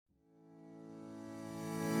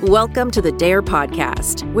Welcome to the DARE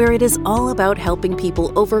podcast, where it is all about helping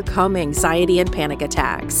people overcome anxiety and panic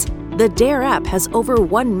attacks. The DARE app has over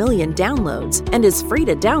 1 million downloads and is free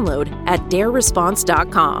to download at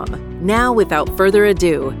dareresponse.com. Now, without further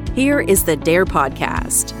ado, here is the DARE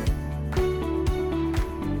podcast.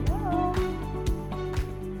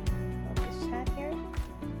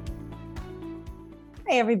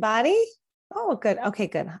 Hey, everybody. Oh, good. Okay,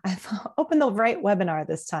 good. I've opened the right webinar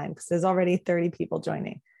this time because there's already 30 people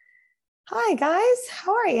joining. Hi, guys.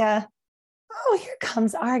 How are you? Oh, here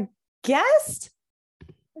comes our guest.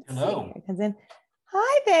 Hello.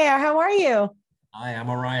 Hi there. How are you? Hi, I'm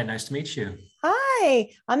Orion. Nice to meet you.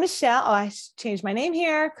 Hi, I'm Michelle. Oh, I changed my name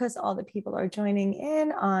here because all the people are joining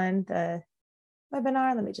in on the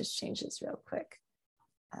webinar. Let me just change this real quick.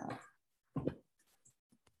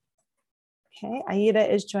 Okay,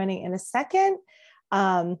 Aida is joining in a second.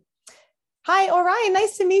 Hi, Orion.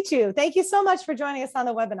 Nice to meet you. Thank you so much for joining us on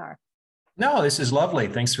the webinar. No, this is lovely.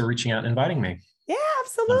 Thanks for reaching out and inviting me. Yeah,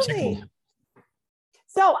 absolutely.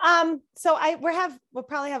 So, we'll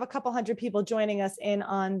probably have a couple hundred people joining us in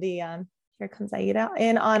on the, here comes Aida,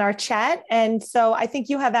 in on our chat. And so I think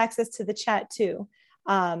you have access to the chat too.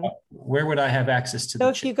 Where would I have access to? So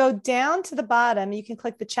if you go down to the bottom, you can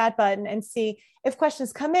click the chat button and see if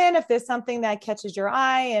questions come in, if there's something that catches your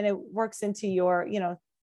eye and it works into your,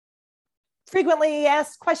 frequently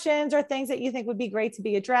asked questions or things that you think would be great to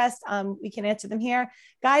be addressed. We can answer them here.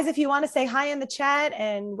 Guys, if you want to say hi in the chat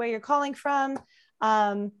and where you're calling from.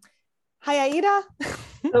 Hi, Aida.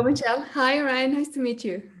 Hello, Michelle. Hi, Ryan. Nice to meet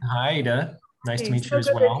you. Hi, Aida. Nice to meet you as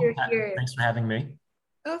well. Thanks for having me.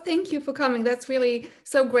 Oh, thank you for coming. That's really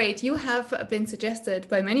so great. You have been suggested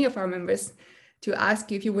by many of our members to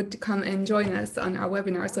ask you if you would come and join us on our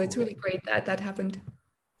webinar. So it's really great that that happened.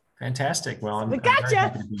 Fantastic. Well, I'm very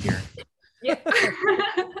happy to be here. Yeah.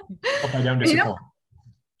 Hope I don't disappoint.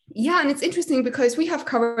 Yeah, and it's interesting because we have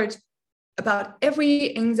covered about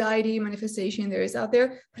every anxiety manifestation there is out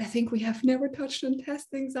there, but I think we have never touched on test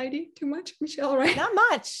anxiety too much, Michelle, right? Not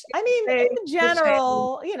much. I mean, in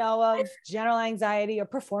general, of general anxiety or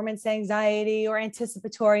performance anxiety or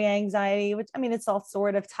anticipatory anxiety, which, I mean, it's all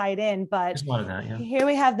sort of tied in, but there's a lot of that, yeah. Here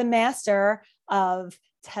we have the master of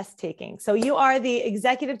test taking. So you are the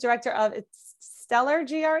executive director of Stellar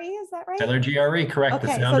GRE, is that right? Stellar GRE, correct. Okay,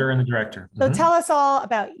 the founder and the director. So tell us all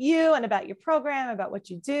about you and about your program, about what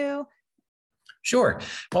you do. Sure.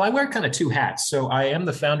 Well, I wear kind of two hats. So I am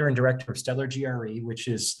the founder and director of Stellar GRE, which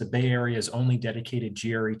is the Bay Area's only dedicated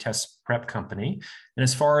GRE test prep company. And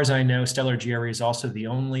as far as I know, Stellar GRE is also the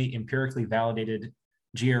only empirically validated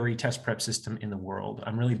GRE test prep system in the world.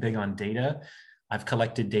 I'm really big on data. I've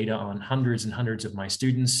collected data on hundreds and hundreds of my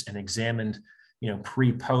students and examined,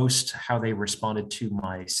 pre-post, how they responded to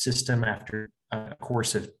my system after a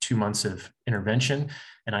course of 2 months of intervention.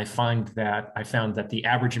 And I found that the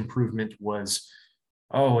average improvement was,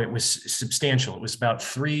 it was substantial. It was about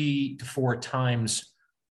 3 to 4 times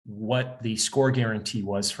what the score guarantee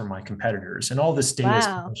was for my competitors. And all this data is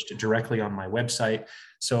published directly on my website.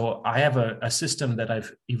 So I have a system that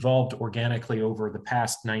I've evolved organically over the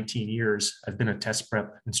past 19 years. I've been a test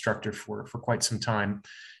prep instructor for quite some time.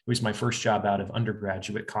 It was my first job out of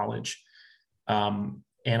undergraduate college. And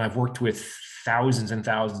I've worked with thousands and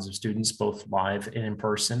thousands of students, both live and in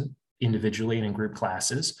person, individually and in group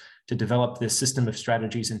classes, to develop this system of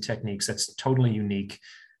strategies and techniques that's totally unique,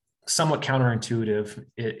 somewhat counterintuitive.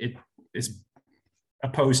 It is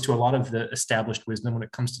opposed to a lot of the established wisdom when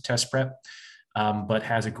it comes to test prep, but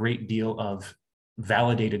has a great deal of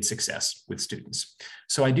validated success with students.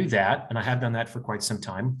 So I do that, and I have done that for quite some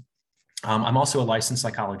time. I'm also a licensed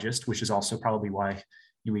psychologist, which is also probably why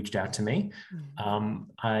you reached out to me.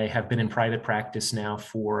 I have been in private practice now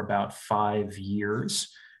for about 5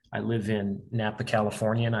 years. I live in Napa,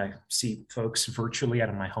 California, and I see folks virtually out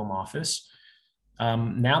of my home office.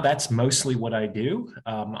 Now that's mostly what I do.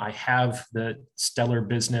 I have the Stellar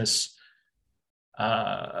business.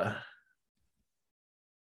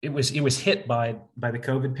 It was hit by the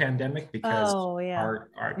COVID pandemic because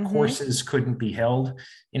our courses couldn't be held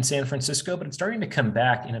in San Francisco, but it's starting to come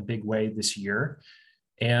back in a big way this year.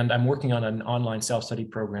 And I'm working on an online self-study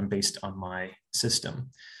program based on my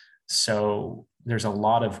system. So there's a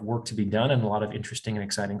lot of work to be done and a lot of interesting and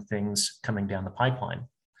exciting things coming down the pipeline.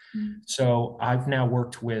 So I've now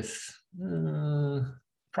worked with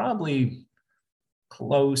probably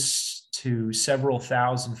close to several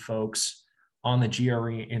thousand folks on the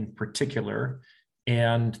GRE in particular.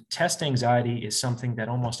 And test anxiety is something that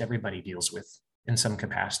almost everybody deals with in some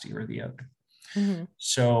capacity or the other.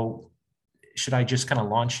 So should I just kind of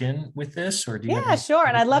launch in with this, or do you? Yeah, sure.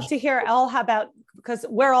 And I'd love to hear because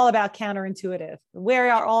we're all about counterintuitive. We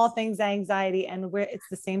are all things anxiety, and it's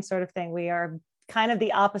the same sort of thing. We are kind of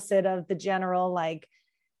the opposite of the general, like,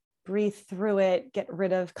 breathe through it, get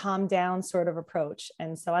rid of, calm down sort of approach.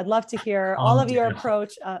 And so I'd love to hear all of your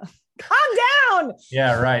approach. Calm down.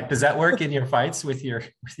 Yeah, right. Does that work in your fights with your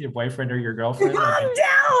boyfriend or your girlfriend? Calm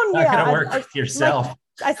down. Not gonna work with yourself.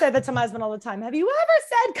 I say that to my husband all the time. Have you ever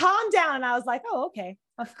said calm down? And I was like, oh, okay.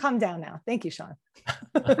 I've calmed down now. Thank you, Sean.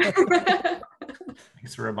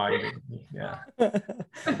 Thanks for reminding me. Yeah,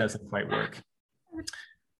 it doesn't quite work.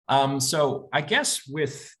 So I guess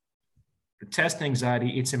with test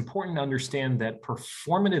anxiety, it's important to understand that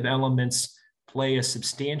performative elements play a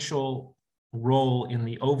substantial role in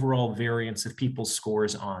the overall variance of people's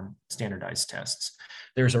scores on standardized tests.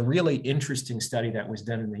 There's a really interesting study that was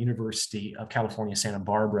done in the University of California, Santa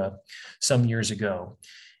Barbara some years ago.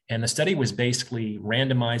 And the study was basically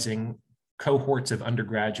randomizing cohorts of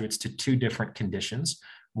undergraduates to two different conditions,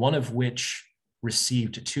 one of which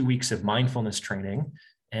received 2 weeks of mindfulness training,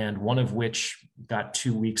 and one of which got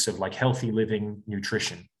 2 weeks of like healthy living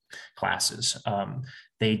nutrition classes.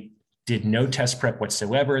 They did no test prep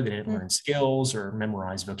whatsoever. They didn't learn skills or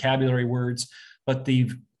memorize vocabulary words, but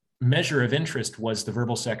the measure of interest was the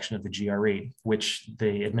verbal section of the GRE, which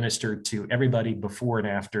they administered to everybody before and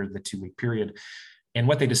after the 2 week period. And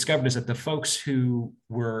what they discovered is that the folks who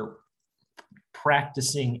were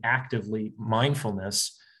practicing actively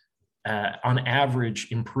mindfulness on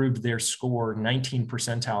average improved their score 19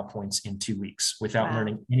 percentile points in 2 weeks without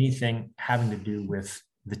learning anything having to do with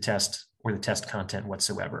the test or the test content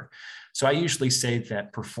whatsoever. So I usually say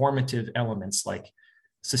that performative elements like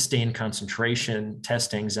sustained concentration,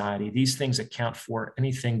 test anxiety, these things account for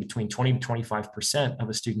anything between 20 to 25% of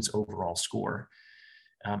a student's overall score,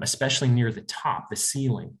 especially near the top, the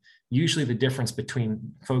ceiling. Usually the difference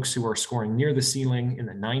between folks who are scoring near the ceiling in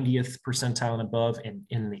the 90th percentile and above and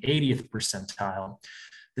in the 80th percentile,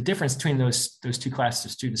 the difference between those two classes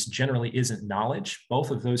of students generally isn't knowledge.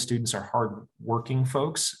 Both of those students are hardworking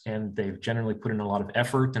folks, and they've generally put in a lot of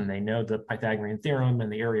effort, and they know the Pythagorean theorem and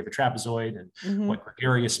the area of a trapezoid and what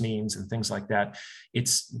gregarious means and things like that.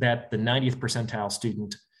 It's that the 90th percentile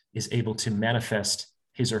student is able to manifest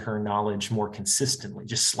his or her knowledge more consistently,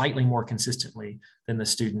 just slightly more consistently than the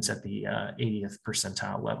students at the 80th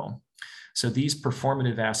percentile level. So these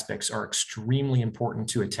performative aspects are extremely important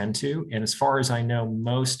to attend to. And as far as I know,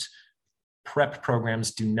 most prep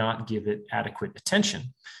programs do not give it adequate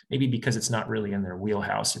attention, maybe because it's not really in their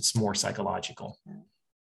wheelhouse. It's more psychological.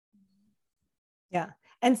 Yeah.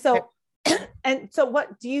 And so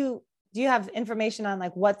what do you have information on,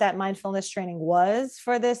 like, what that mindfulness training was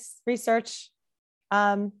for this research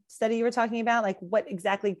study you were talking about? Like, what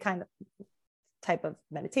exactly kind of type of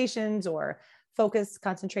meditations or focus,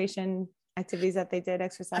 concentration activities that they did,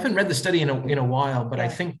 exercise? I haven't read the study in a while, but yeah.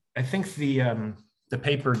 I think the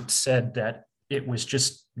paper said that it was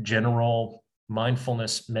just general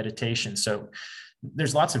mindfulness meditation. So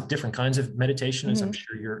there's lots of different kinds of meditation, as I'm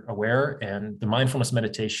sure you're aware, and the mindfulness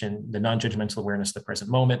meditation, the non-judgmental awareness of the present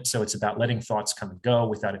moment. So it's about letting thoughts come and go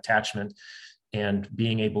without attachment, and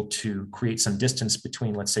being able to create some distance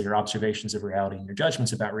between, let's say, your observations of reality and your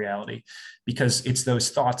judgments about reality, because it's those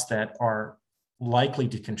thoughts that are likely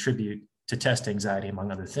to contribute to test anxiety, among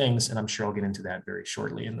other things. And I'm sure I'll get into that very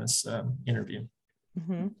shortly in this interview.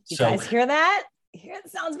 You guys hear that? It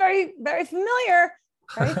sounds very, very familiar.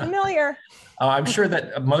 Very familiar. I'm sure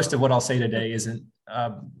that most of what I'll say today isn't,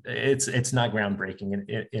 it's not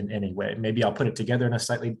groundbreaking in any way. Maybe I'll put it together in a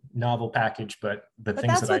slightly novel package, but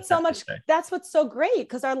things that's what's so great,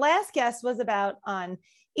 because our last guest was about on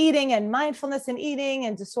eating and mindfulness and eating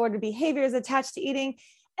and disordered behaviors attached to eating.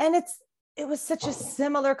 And it was such a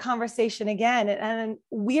similar conversation again. And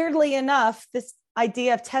weirdly enough, this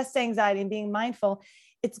idea of test anxiety and being mindful,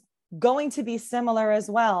 it's going to be similar as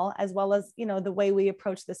well as, the way we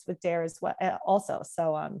approach this with DARE as well also.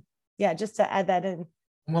 So, just to add that in.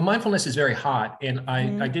 Well, mindfulness is very hot. And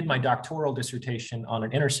I did my doctoral dissertation on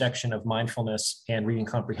an intersection of mindfulness and reading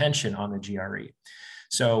comprehension on the GRE.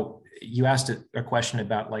 So you asked a question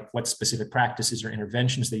about, like, what specific practices or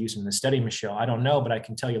interventions they use in the study, Michelle. I don't know, but I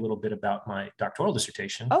can tell you a little bit about my doctoral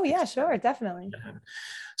dissertation. Oh yeah, sure. Definitely.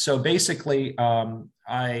 So basically,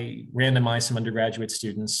 I randomized some undergraduate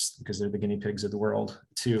students, because they're the guinea pigs of the world,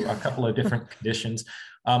 to a couple of different conditions.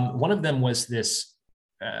 One of them was this,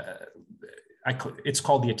 it's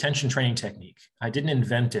called the attention training technique. I didn't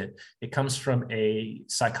invent it. It comes from a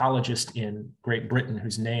psychologist in Great Britain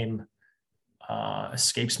whose name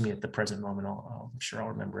escapes me at the present moment. I'm sure I'll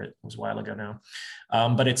remember it. It was a while ago now.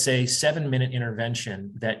 But it's a 7-minute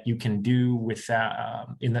intervention that you can do with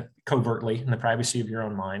covertly in the privacy of your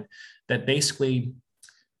own mind that basically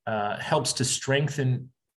helps to strengthen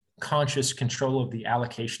conscious control of the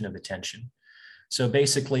allocation of attention. So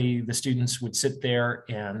basically the students would sit there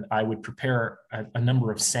and I would prepare a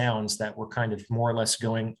number of sounds that were kind of more or less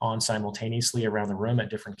going on simultaneously around the room at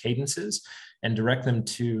different cadences and direct them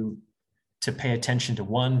to pay attention to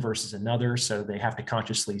one versus another. So they have to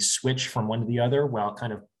consciously switch from one to the other while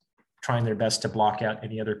kind of trying their best to block out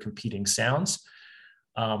any other competing sounds.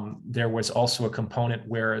 There was also a component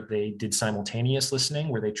where they did simultaneous listening,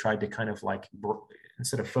 where they tried to kind of like,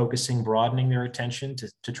 instead of focusing, broadening their attention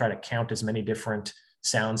to try to count as many different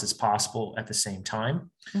sounds as possible at the same time.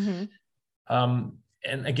 Mm-hmm.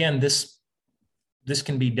 And again, this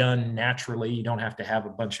can be done naturally. You don't have to have a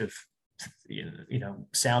bunch of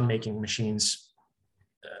sound making machines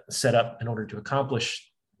set up in order to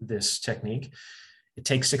accomplish this technique. It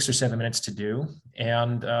takes 6 or 7 minutes to do.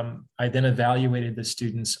 And I then evaluated the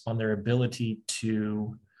students on their ability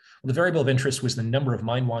to, the variable of interest was the number of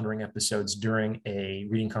mind-wandering episodes during a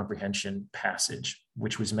reading comprehension passage,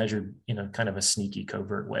 which was measured in a kind of a sneaky,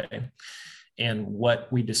 covert way. And what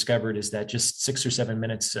we discovered is that just 6 or 7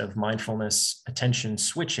 minutes of mindfulness attention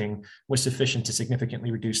switching was sufficient to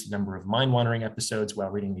significantly reduce the number of mind-wandering episodes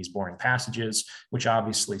while reading these boring passages, which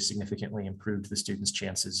obviously significantly improved the students'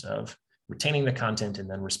 chances of retaining the content and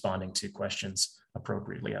then responding to questions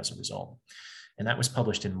appropriately as a result. And that was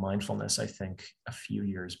published in Mindfulness, I think, a few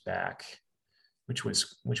years back, which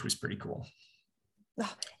was pretty cool.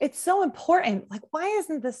 It's so important. Like, why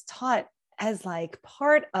isn't this taught as like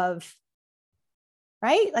part of,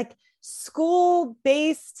 right? Like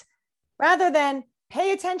school-based, rather than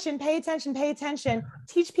pay attention,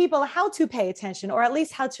 teach people how to pay attention, or at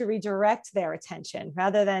least how to redirect their attention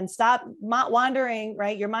rather than stop wandering,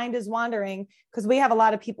 right? Your mind is wandering because we have a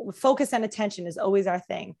lot of people. Focus and attention is always our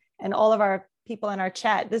thing. And all of our people in our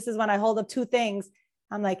chat, this is when I hold up 2 things.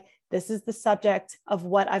 I'm like, this is the subject of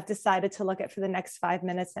what I've decided to look at for the next 5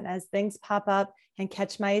 minutes. And as things pop up and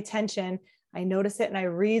catch my attention, I notice it and I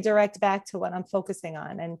redirect back to what I'm focusing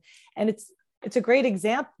on. And it's a great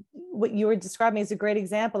example. What you were describing is a great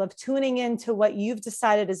example of tuning into what you've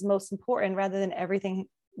decided is most important rather than everything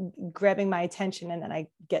grabbing my attention. And then I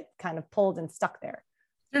get kind of pulled and stuck there.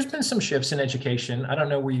 There's been some shifts in education. I don't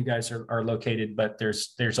know where you guys are located, but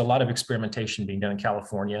there's a lot of experimentation being done in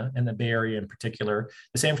California and the Bay Area in particular.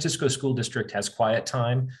 The San Francisco School District has quiet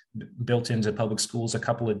time built into public schools a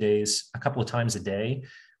couple of times a day,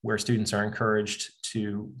 where students are encouraged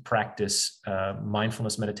to practice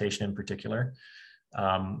mindfulness meditation in particular.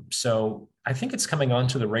 So I think it's coming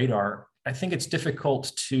onto the radar. I think it's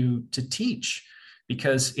difficult to teach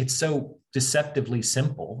because it's so deceptively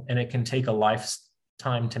simple and it can take a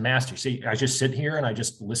lifetime to master. See, I just sit here and I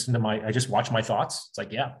just listen to I just watch my thoughts. It's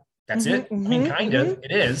like, yeah, that's it. I mean, kind of,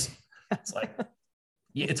 it is. It's like,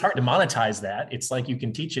 it's hard to monetize that. It's like you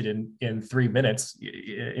can teach it in 3 minutes,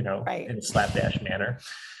 right, in a slapdash manner.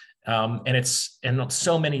 And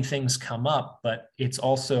so many things come up, but it's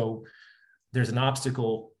also, there's an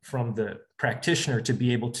obstacle from the practitioner to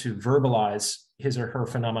be able to verbalize his or her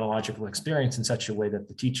phenomenological experience in such a way that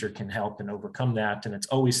the teacher can help and overcome that. And it's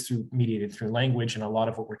always mediated through language. And a lot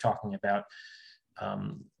of what we're talking about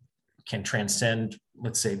can transcend,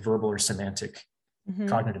 let's say, verbal or semantic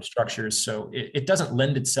cognitive structures. So it doesn't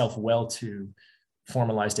lend itself well to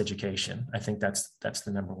formalized education. I think that's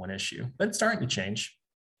the number one issue, but it's starting to change.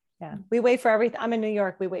 Yeah, we wait for everything. I'm in New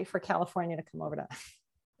York. We wait for California to come over to.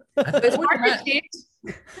 It's hard to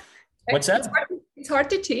teach. What's that? It's hard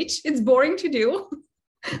to teach. It's boring to do.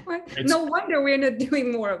 Right? No wonder we're not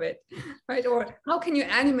doing more of it, right? Or how can you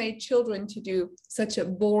animate children to do such a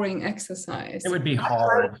boring exercise? It would be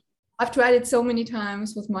hard. I've tried it so many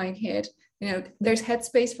times with my kid. There's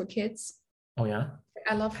Headspace for kids. Oh yeah.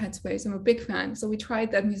 I love Headspace. I'm a big fan. So we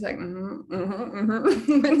tried that and he's like,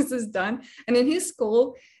 when is this done? And in his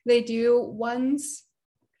school, they do once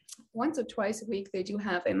or twice a week, they do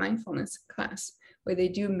have a mindfulness class where they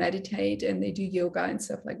do meditate and they do yoga and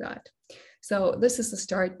stuff like that. So this is the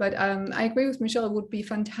start. But I agree with Michelle. It would be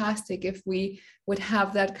fantastic if we would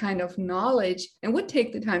have that kind of knowledge and would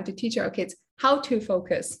take the time to teach our kids how to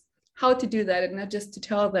focus, how to do that, and not just to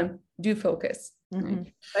tell them, do focus.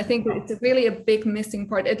 Right? I think it's really a big missing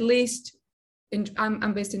part, at least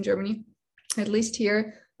I'm based in Germany, at least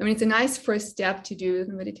here. I mean, it's a nice first step to do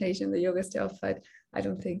the meditation, the yoga stuff, but I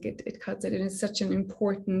don't think it cuts it. And it's such an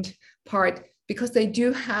important part because they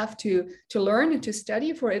do have to learn and to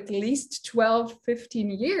study for at least 12,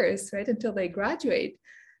 15 years, right, until they graduate.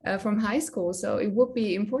 from high school. So it would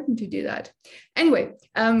be important to do that. Anyway,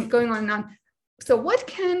 going on and on. So what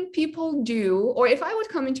can people do, or if I would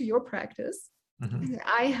come into your practice,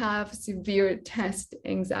 I have severe test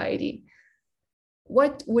anxiety.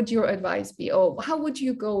 What would your advice be? Or how would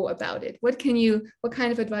you go about it? What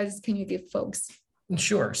kind of advice can you give folks?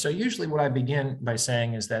 Sure. So usually what I begin by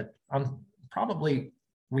saying is that probably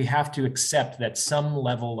we have to accept that some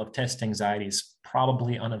level of test anxiety is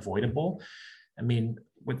probably unavoidable. I mean,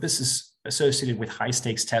 what this is associated with high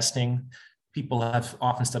stakes testing. People have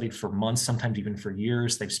often studied for months, sometimes even for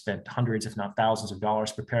years. They've spent hundreds, if not thousands of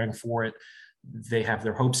dollars preparing for it. They have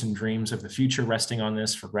their hopes and dreams of the future resting on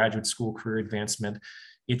this for graduate school career advancement.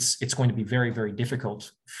 It's going to be very, very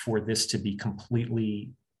difficult for this to be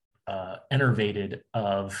completely enervated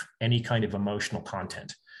of any kind of emotional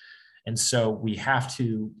content. And so we have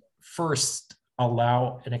to first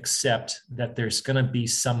allow and accept that there's going to be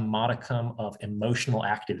some modicum of emotional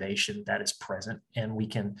activation that is present, and we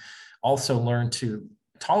can also learn to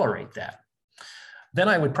tolerate that. Then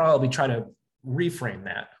I would probably try to reframe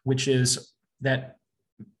that, which is that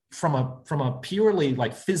from a purely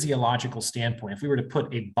like physiological standpoint, if we were to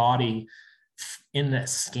put a body in the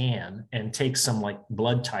scan and take some like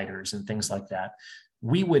blood titers and things like that,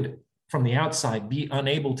 we would from the outside be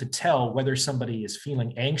unable to tell whether somebody is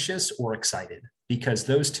feeling anxious or excited, because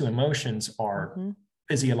those two emotions are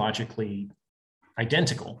physiologically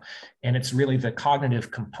identical. And it's really the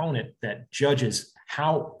cognitive component that judges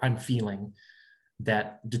how I'm feeling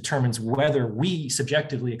that determines whether we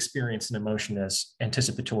subjectively experience an emotion as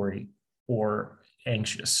anticipatory or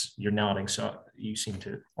anxious. You're nodding, so you seem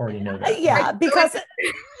to already know that. Yeah, because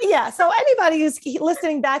so anybody who's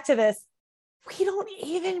listening back to this, we don't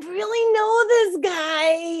even really know this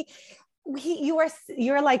guy.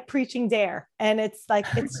 You're like preaching dare, and it's like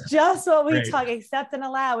it's just what we talk, accept and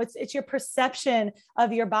allow. It's your perception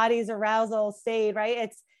of your body's arousal state, right?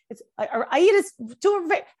 It's I just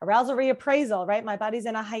do arousal reappraisal, right? My body's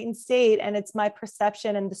in a heightened state, and it's my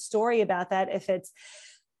perception and the story about that. If it's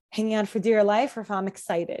hanging on for dear life, or if I'm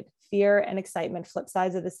excited, fear and excitement, flip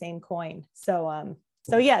sides of the same coin.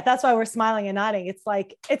 So yeah, that's why we're smiling and nodding. It's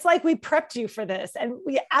like we prepped you for this, and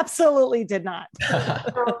we absolutely did not.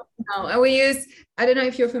 No, and we use, I don't know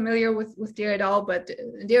if you're familiar with DARE at all, but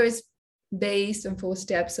DARE is based on 4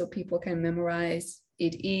 steps so people can memorize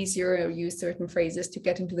it easier or use certain phrases to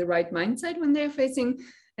get into the right mindset when they're facing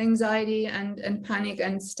anxiety and panic.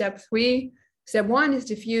 And step 1 is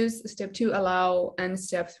diffuse, step 2, allow, and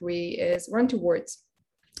step 3 is run towards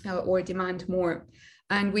or demand more.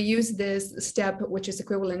 And we use this step, which is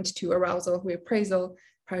equivalent to arousal, reappraisal,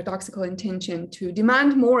 paradoxical intention, to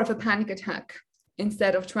demand more of a panic attack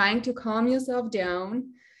instead of trying to calm yourself down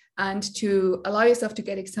and to allow yourself to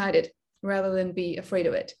get excited rather than be afraid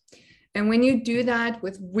of it. And when you do that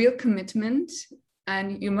with real commitment,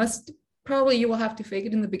 and you will have to fake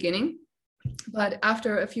it in the beginning, but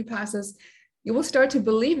after a few passes, you will start to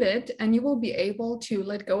believe it, and you will be able to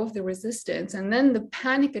let go of the resistance. And then the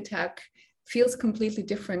panic attack feels completely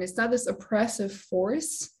different. It's not this oppressive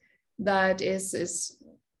force that is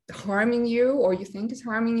harming you, or you think is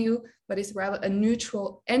harming you, but it's rather a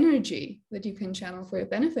neutral energy that you can channel for your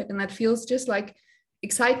benefit. And that feels just like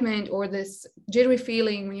excitement or this jittery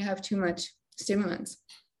feeling when you have too much stimulants.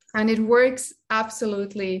 And it works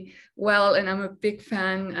absolutely well. And I'm a big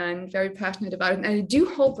fan and very passionate about it. And I do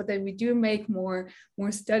hope that we do make more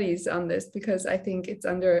studies on this, because I think it's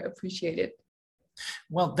underappreciated.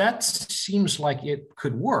 Well, that seems like it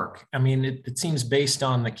could work. I mean, it seems based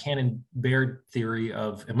on the Cannon-Baird theory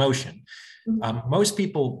of emotion. Most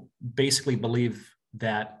people basically believe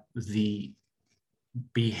that the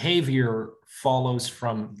behavior follows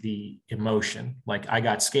from the emotion. Like, I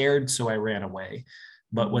got scared, so I ran away.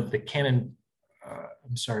 But what the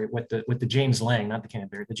James Lang, not the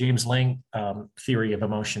Cannon-Baird, the James Lang theory of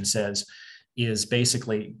emotion says is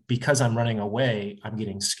basically, because I'm running away, I'm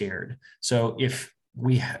getting scared. So if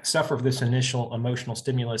we suffer this initial emotional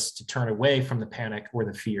stimulus to turn away from the panic or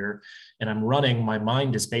the fear, and I'm running, my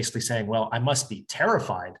mind is basically saying, well, I must be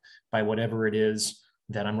terrified by whatever it is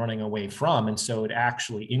that I'm running away from. And so it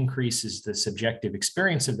actually increases the subjective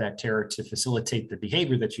experience of that terror to facilitate the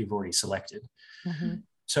behavior that you've already selected.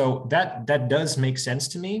 So that does make sense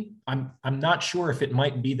to me. I'm not sure if it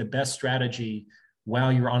might be the best strategy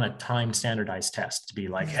while you're on a time standardized test to be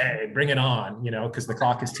like, hey, bring it on, because the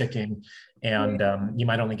clock is ticking, and you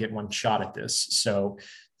might only get one shot at this. So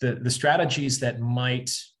the strategies that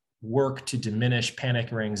might work to diminish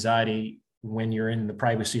panic or anxiety when you're in the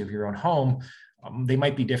privacy of your own home, they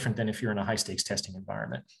might be different than if you're in a high stakes testing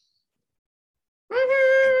environment.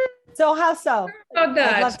 So how so? About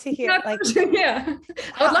that. I'd love to hear. Not- Like, yeah.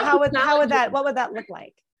 I would love how to would challenge that? What would that look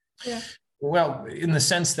like? Yeah. Well, in the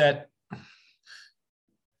sense that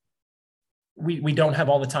we don't have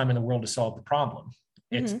all the time in the world to solve the problem.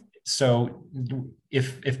 It's so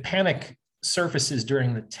if panic surfaces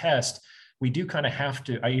during the test, we do kind of have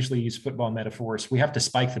to, I usually use football metaphors. We have to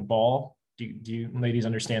spike the ball. Do you ladies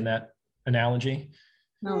understand that analogy?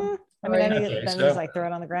 No. I mean, I think Okay, then so- just like throw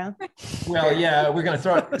it on the ground. Well, yeah, we're going to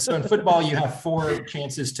throw it. So in football, you have 4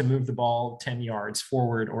 chances to move the ball 10 yards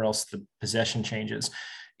forward, or else the possession changes.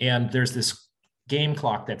 And there's this game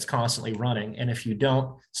clock that's constantly running. And if you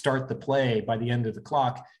don't start the play by the end of the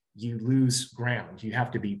clock, you lose ground. You have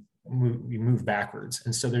to you move backwards.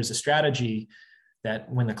 And so there's a strategy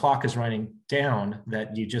that when the clock is running down,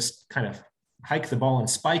 that you just kind of hike the ball and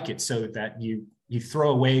spike it so that you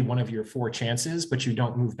throw away one of your 4 chances, but you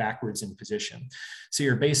don't move backwards in position. So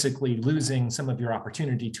you're basically losing some of your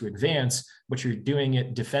opportunity to advance, but you're doing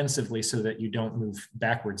it defensively so that you don't move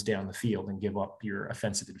backwards down the field and give up your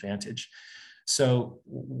offensive advantage. So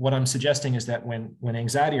what I'm suggesting is that when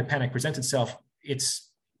anxiety or panic presents itself,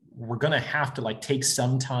 we're going to have to like take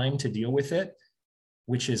some time to deal with it,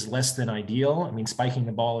 which is less than ideal. I mean, spiking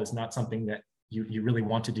the ball is not something that you really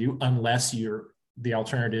want to do unless the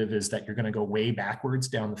alternative is that you're going to go way backwards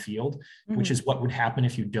down the field, which is what would happen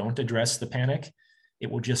if you don't address the panic.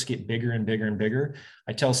 It will just get bigger and bigger and bigger.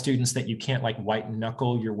 I tell students that you can't like white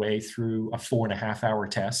knuckle your way through a 4.5-hour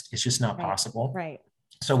test. It's just not possible. Right.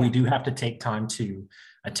 So we do have to take time to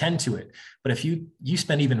attend to it. But if you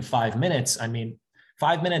spend even 5 minutes, I mean,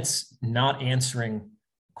 5 minutes not answering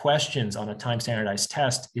questions on a time standardized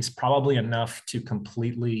test is probably enough to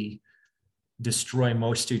completely destroy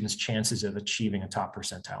most students' chances of achieving a top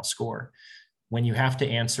percentile score. When you have to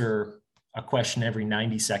answer a question every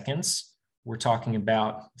 90 seconds, we're talking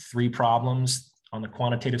about 3 problems on the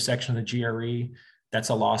quantitative section of the GRE. That's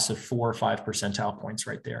a loss of 4 or 5 percentile points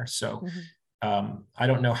right there. So I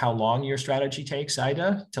don't know how long your strategy takes,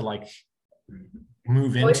 Ida, to like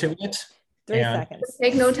move into it. 3 seconds.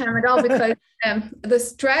 Take no time at all, because the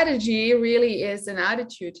strategy really is an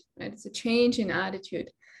attitude, right? It's a change in attitude.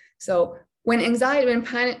 So when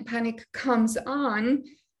panic comes on,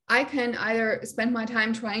 I can either spend my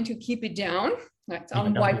time trying to keep it down, like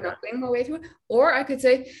I'm white knuckling my way through it, or I could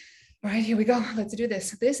say, all right, here we go, let's do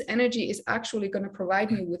this. This energy is actually going to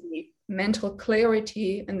provide me with the mental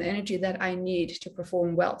clarity and the energy that I need to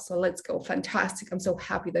perform well. So let's go. Fantastic. I'm so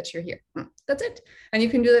happy that you're here. That's it. And you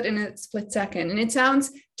can do that in a split second. And it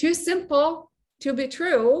sounds too simple to be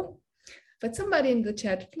true, but somebody in the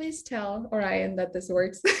chat, please tell Orion that this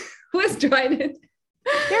works. Who has tried it?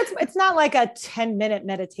 It's not like a 10-minute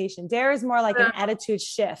meditation. DARE is more like an attitude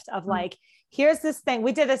shift of like, here's this thing.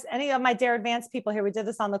 We did this, any of my DARE advanced people here, we did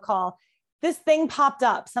this on the call. This thing popped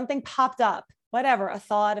up, something popped up, whatever, a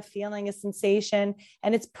thought, a feeling, a sensation,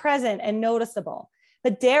 and it's present and noticeable.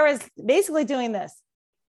 But DARE is basically doing this.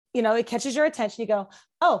 You know, it catches your attention. You go,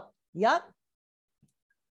 oh, yep.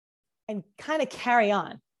 And kind of carry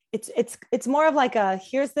on. It's more of like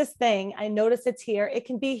here's this thing. I notice it's here. It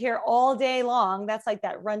can be here all day long. That's like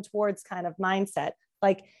that run towards kind of mindset.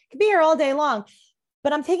 Like it can be here all day long,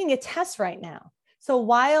 but I'm taking a test right now. So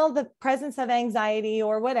while the presence of anxiety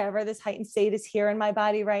or whatever, this heightened state is here in my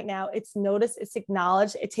body right now, it's noticed, it's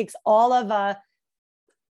acknowledged. It takes all of a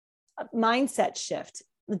mindset shift.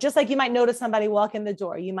 Just like you might notice somebody walk in the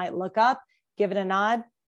door, you might look up, give it a nod.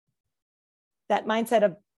 That mindset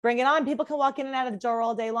of bring it on. People can walk in and out of the door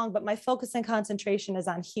all day long, but my focus and concentration is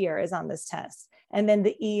on here, is on this test. And then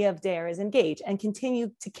the E of DARE is engage and continue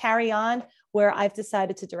to carry on where I've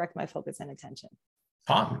decided to direct my focus and attention.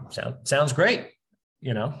 Sounds great.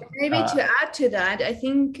 You know, maybe to add to that, I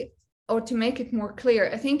think, or to make it more clear,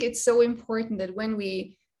 I think it's so important that when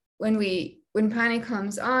panic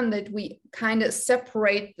comes on, that we kind of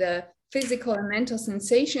separate the physical and mental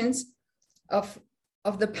sensations of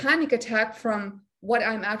the panic attack from what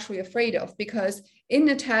I'm actually afraid of. Because in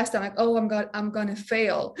the test, I'm like, oh, I'm gonna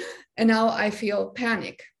fail, and now I feel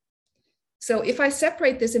panic. So if I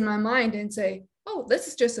separate this in my mind and say, oh, this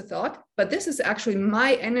is just a thought, but this is actually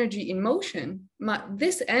my energy in motion.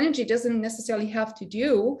 This energy doesn't necessarily have to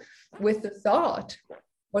do with the thought,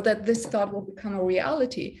 or that this thought will become a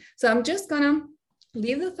reality. So I'm just gonna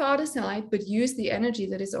leave the thought aside, but use the energy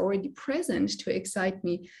that is already present to excite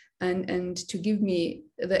me and to give me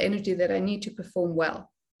the energy that I need to perform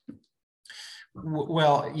well.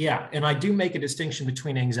 Well, yeah. And I do make a distinction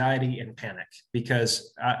between anxiety and panic,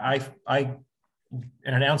 because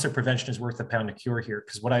an ounce of prevention is worth a pound of cure here.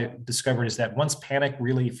 Because what I discovered is that once panic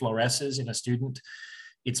really fluoresces in a student,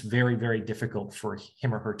 it's very, very difficult for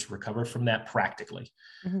him or her to recover from that practically.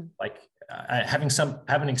 Like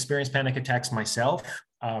having experienced panic attacks myself,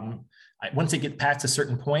 once it gets past a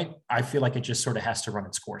certain point, I feel like it just sort of has to run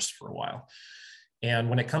its course for a while. And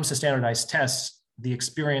when it comes to standardized tests, the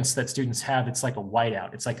experience that students have, it's like a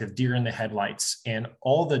whiteout. It's like a deer in the headlights. And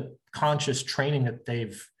all the conscious training that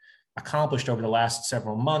they've accomplished over the last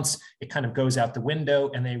several months, it kind of goes out the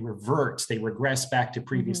window, and they regress back to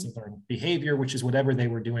previously learned behavior, which is whatever they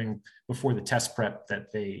were doing before the test prep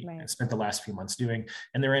that they spent the last few months doing.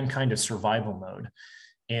 And they're in kind of survival mode.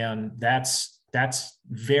 And that's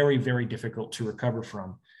very, very difficult to recover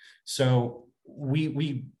from. So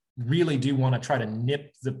we really do want to try to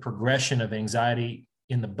nip the progression of anxiety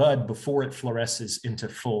in the bud before it fluoresces into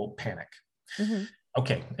full panic.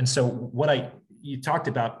 Okay. And so you talked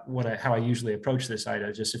about how I usually approach this,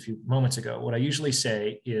 Ida, just a few moments ago. What I usually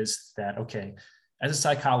say is that, okay, as a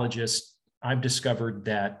psychologist, I've discovered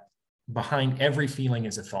that behind every feeling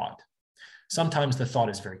is a thought. Sometimes the thought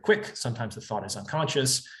is very quick. Sometimes the thought is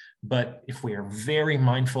unconscious. But if we are very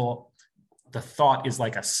mindful, the thought is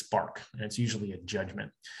like a spark, and it's usually a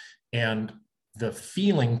judgment. And the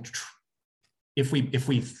feeling, if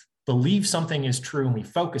we believe something is true and we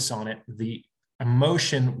focus on it, the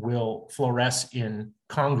emotion will fluoresce in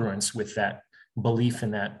congruence with that belief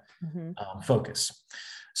and that focus.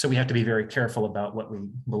 So we have to be very careful about what we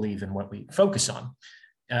believe and what we focus on.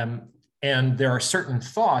 And there are certain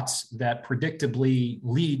thoughts that predictably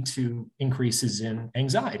lead to increases in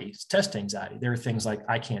anxiety, test anxiety. There are things like,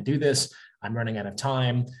 I can't do this. I'm running out of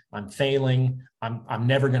time. I'm failing. I'm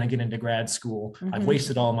never going to get into grad school. I've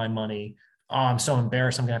wasted all my money. Oh, I'm so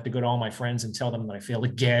embarrassed. I'm going to have to go to all my friends and tell them that I failed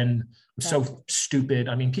again. I'm so stupid.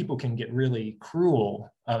 I mean, people can get really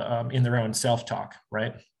cruel in their own self-talk,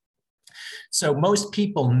 right? So most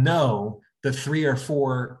people know the 3 or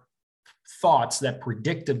 4 thoughts that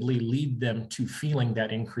predictably lead them to feeling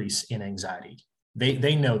that increase in anxiety.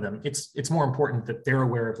 They know them. It's more important that they're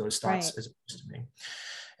aware of those thoughts as opposed to me.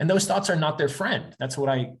 And those thoughts are not their friend. That's what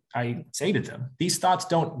I say to them. These thoughts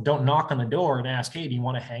don't knock on the door and ask, hey, do you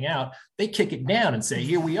want to hang out? They kick it down and say,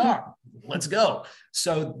 here we are, let's go.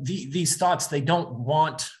 So these thoughts, they don't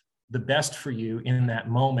want the best for you in that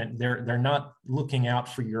moment. They're not looking out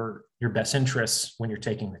for your best interests when you're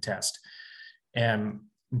taking the test.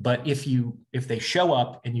 But if they show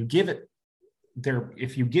up and you give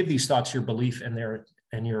if you give these thoughts your belief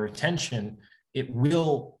and your attention, it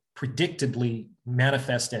will predictably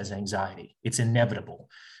manifest as anxiety. It's inevitable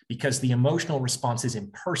because the emotional response is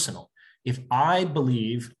impersonal. If I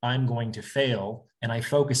believe I'm going to fail and I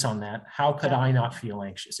focus on that, how could I not feel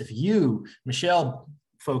anxious? If you, Michelle,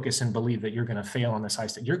 focus and believe that you're going to fail on this high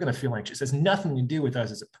stake, you're going to feel anxious. It has nothing to do with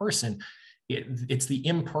us as a person. It's the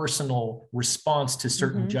impersonal response to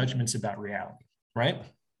certain judgments about reality, right?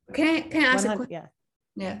 Can I ask a question?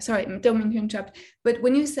 Yeah, sorry, don't mean to interrupt. But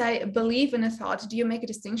when you say believe in a thought, do you make a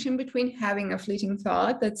distinction between having a fleeting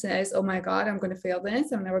thought that says, oh my God, I'm going to fail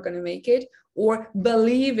this, I'm never going to make it, or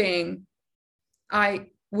believing I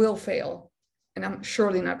will fail and I'm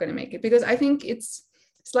surely not going to make it? Because I think it's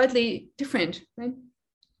slightly different, right?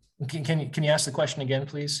 Can you ask the question again,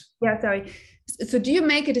 please? Yeah, sorry. So do you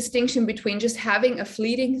make a distinction between just having a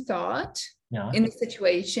fleeting thought in the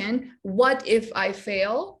situation, what if I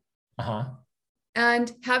fail?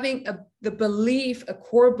 And having the belief, a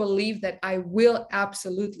core belief that I will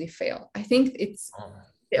absolutely fail. I think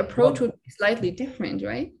the approach would be slightly different,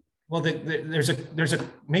 right? Well, there's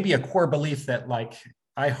maybe a core belief that like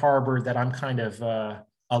I harbor that I'm kind of a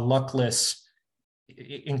luckless,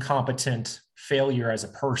 incompetent failure as a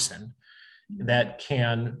person that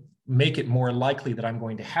can make it more likely that I'm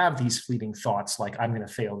going to have these fleeting thoughts like I'm going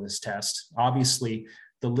to fail this test. Obviously,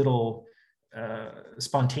 the little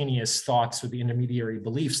spontaneous thoughts or the intermediary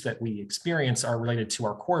beliefs that we experience are related to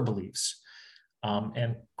our core beliefs.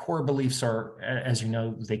 And core beliefs are, as you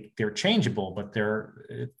know, they're changeable, but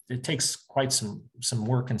it takes quite some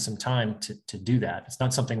work and some time to do that. It's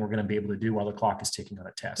not something we're going to be able to do while the clock is ticking on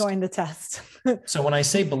a test. Going to test. So when I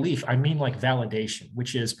say belief, I mean like validation,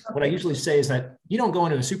 which is what I usually say is that you don't go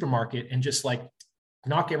into a supermarket and just like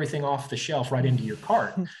knock everything off the shelf right into your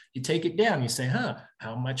cart. You take it down, you say,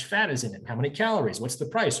 how much fat is in it? How many calories? What's the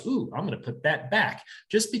price? Ooh, I'm going to put that back.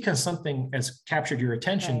 Just because something has captured your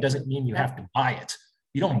attention doesn't mean you have to buy it.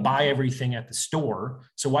 You don't buy everything at the store.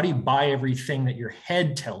 So why do you buy everything that your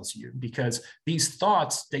head tells you? Because these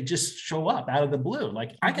thoughts, they just show up out of the blue.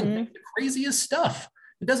 Like I can think the craziest stuff.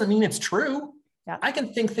 It doesn't mean it's true. Yeah. I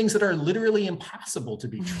can think things that are literally impossible to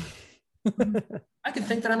be true. I can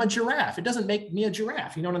think that I'm a giraffe. It doesn't make me a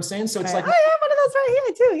giraffe. You know what I'm saying? So it's like, I am one of those right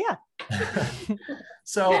here too. Yeah.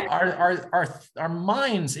 so our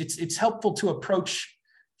minds, it's helpful to approach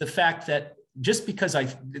the fact that just because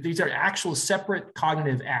these are actual separate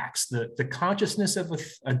cognitive acts, the consciousness of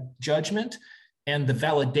a judgment and the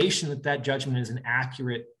validation that judgment is an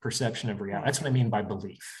accurate perception of reality. That's what I mean by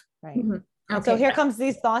belief. Right. Okay. So here comes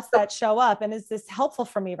these thoughts that show up. And is this helpful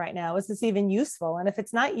for me right now? Is this even useful? And if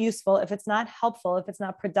it's not useful, if it's not helpful, if it's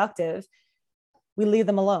not productive, we leave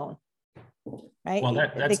them alone. Right. Well,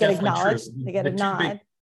 that's they get definitely acknowledged. true. They get a nod.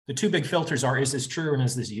 The two big filters are, is this true and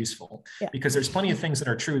is this useful? Yeah. Because there's plenty of things that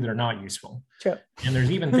are true that are not useful. True. And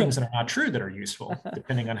there's even things that are not true that are useful,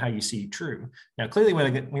 depending on how you see true. Now, clearly,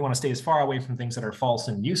 we want to stay as far away from things that are false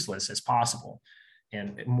and useless as possible,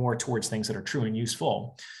 and more towards things that are true and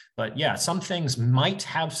useful. But yeah, some things might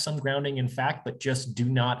have some grounding in fact, but just do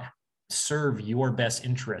not serve your best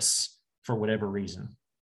interests for whatever reason.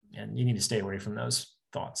 And you need to stay away from those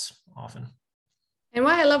thoughts often. And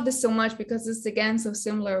why I love this so much, because it's again so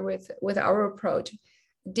similar with our approach.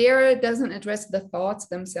 DARE doesn't address the thoughts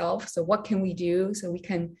themselves. So what can we do so we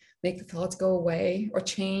can make the thoughts go away or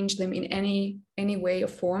change them in any way or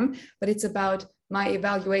form? But it's about my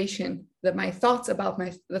evaluation, that my thoughts about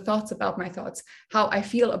the thoughts about my thoughts, how I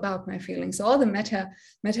feel about my feelings. So all the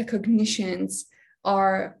metacognitions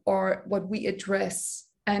are what we address.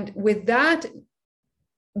 And with that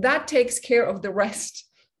takes care of the rest.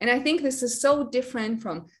 And I think this is so different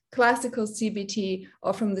from classical CBT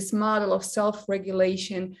or from this model of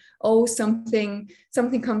self-regulation. Oh, something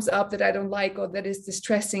comes up that I don't like or that is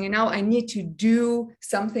distressing, and now I need to do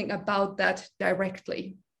something about that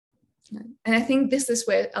directly. And I think this is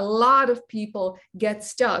where a lot of people get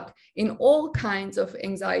stuck in all kinds of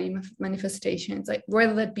anxiety manifestations, like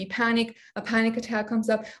whether that be a panic attack comes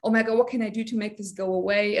up. Oh my God, what can I do to make this go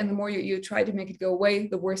away? And the more you try to make it go away,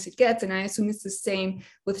 the worse it gets. And I assume it's the same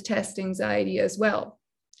with test anxiety as well.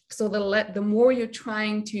 So the more you're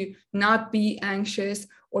trying to not be anxious,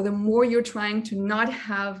 or the more you're trying to not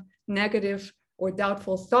have negative or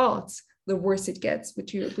doubtful thoughts, the worse it gets.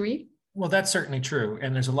 Would you agree? Well, that's certainly true.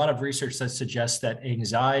 And there's a lot of research that suggests that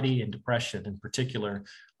anxiety and depression in particular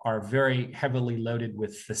are very heavily loaded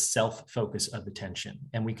with the self-focus of attention.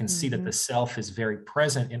 And we can see that the self is very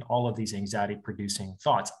present in all of these anxiety-producing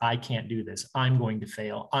thoughts. I can't do this. I'm going to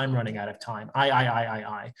fail. I'm running out of time.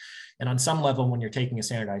 I. And on some level, when you're taking a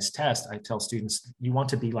standardized test, I tell students, you want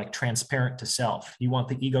to be like transparent to self. You want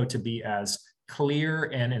the ego to be as clear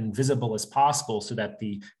and invisible as possible so that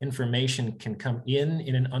the information can come in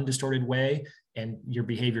an undistorted way and your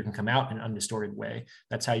behavior can come out in an undistorted way.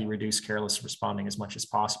 That's how you reduce careless responding as much as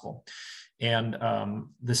possible. And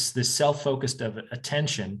this self-focused of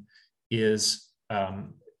attention is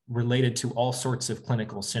related to all sorts of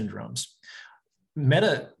clinical syndromes.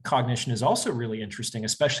 Metacognition is also really interesting,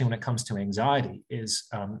 especially when it comes to anxiety, is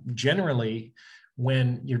generally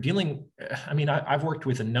when you're dealing, I mean, I've worked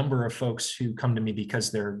with a number of folks who come to me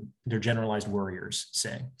because they're generalized worriers,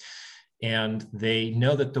 say, and they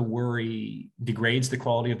know that the worry degrades the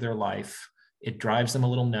quality of their life. It drives them a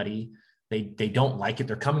little nutty. They don't like it.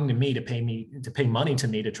 They're coming to me to pay money to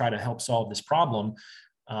me to try to help solve this problem.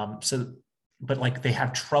 But like they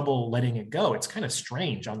have trouble letting it go. It's kind of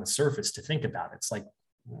strange on the surface to think about. It's like,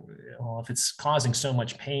 well, if it's causing so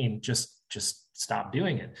much pain, just stop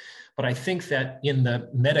doing it. But I think that in the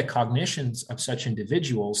metacognitions of such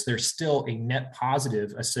individuals, there's still a net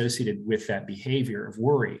positive associated with that behavior of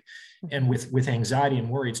worry. And with anxiety and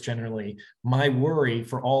worry, it's generally my worry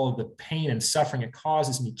for all of the pain and suffering it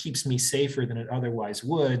causes me keeps me safer than it otherwise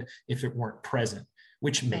would if it weren't present,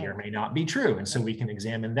 which may or may not be true. And so we can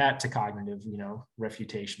examine that to cognitive,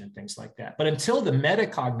 refutation and things like that. But until the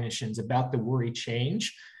metacognitions about the worry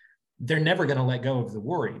change, they're never going to let go of the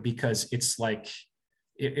worry, because it's like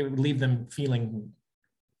it would leave them feeling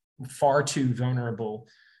far too vulnerable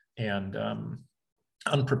and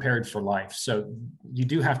unprepared for life. So you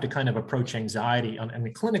do have to kind of approach anxiety in the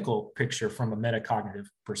clinical picture from a metacognitive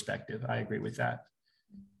perspective. I agree with that.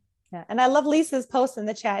 Yeah, and I love Lisa's post in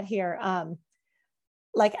the chat here,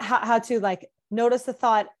 like how to like notice the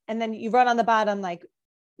thought, and then you run on the bottom like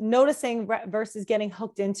noticing versus getting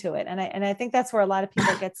hooked into it. And I think that's where a lot of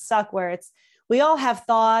people get stuck, where we all have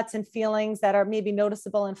thoughts and feelings that are maybe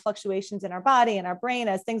noticeable and fluctuations in our body and our brain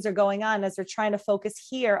as things are going on, as they're trying to focus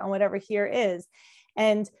here on whatever here is.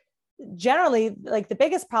 And generally, like the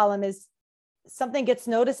biggest problem is something gets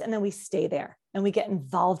noticed and then we stay there and we get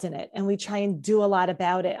involved in it and we try and do a lot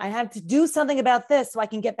about it. I have to do something about this so I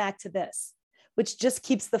can get back to this, which just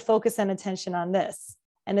keeps the focus and attention on this.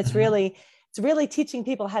 And it's really teaching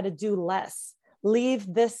people how to do less.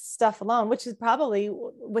 leave this stuff alone, which is probably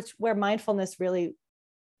where mindfulness really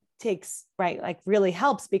takes, right? Like really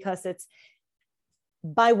helps, because it's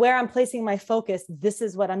by where I'm placing my focus. This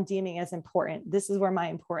is what I'm deeming as important. This is where my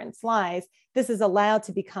importance lies. This is allowed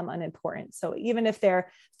to become unimportant. So even if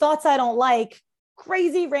they're thoughts I don't like,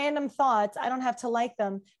 crazy random thoughts, I don't have to like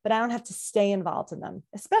them, but I don't have to stay involved in them.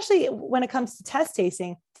 Especially when it comes to test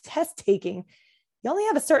taking, you only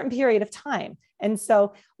have a certain period of time. And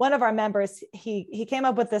so one of our members, he came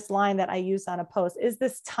up with this line that I used on a post: is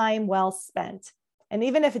this time well spent? And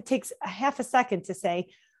even if it takes a half a second to say,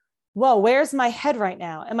 whoa, where's my head right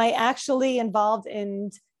now? Am I actually involved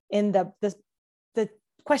in the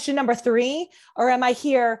question number 3? Or am I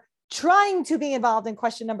here trying to be involved in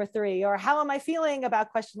question number 3? Or how am I feeling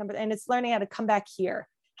about question number? And it's learning how to come back here,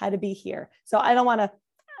 how to be here. So I don't want to,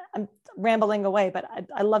 I'm rambling away, but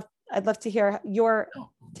I'd love to hear your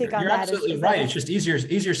take on that. You're absolutely right. It's just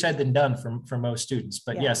easier said than done for most students.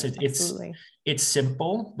 But yes, it's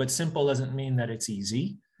simple, but simple doesn't mean that it's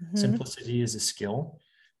easy. Mm-hmm. Simplicity is a skill,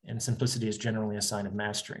 and simplicity is generally a sign of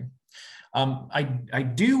mastery. I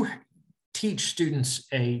do teach students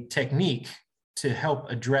a technique to help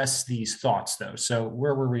address these thoughts, though. So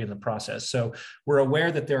where were we in the process? So we're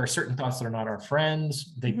aware that there are certain thoughts that are not our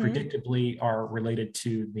friends. They predictably are related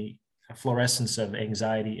to the fluorescence of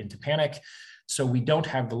anxiety into panic. So we don't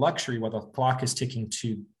have the luxury while the clock is ticking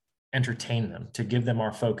to entertain them, to give them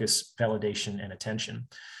our focus, validation, and attention.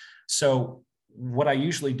 So what I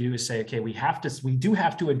usually do is say, okay, we do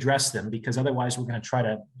have to address them, because otherwise we're going to try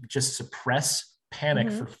to just suppress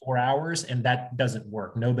panic for 4 hours, and that doesn't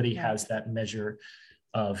work. Nobody has that measure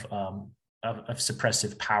of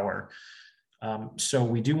suppressive power. So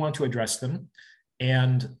we do want to address them.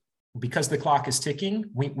 And because the clock is ticking,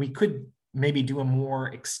 we could maybe do a more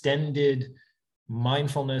extended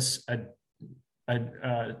mindfulness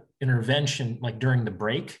intervention, like during the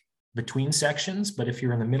break between sections. But if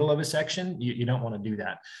you're in the middle of a section, you don't want to do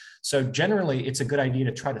that. So generally, it's a good idea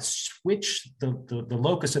to try to switch the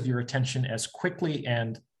locus of your attention as quickly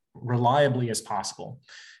and reliably as possible.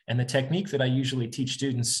 And the technique that I usually teach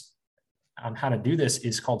students on how to do this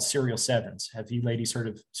is called serial sevens. Have you ladies heard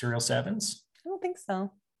of serial sevens? I don't think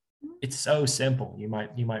so. It's so simple. You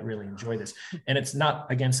might really enjoy this. And it's not,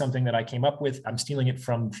 again, something that I came up with. I'm stealing it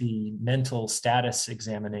from the mental status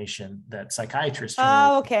examination that psychiatrists.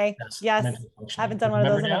 Oh, okay. Yes. Haven't done one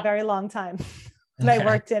of those in a very long time. Okay. I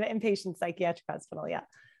worked in an inpatient psychiatric hospital. Yeah.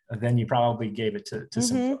 And then you probably gave it to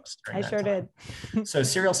some folks. I sure did. So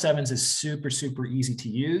serial sevens is super, super easy to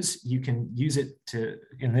use. You can use it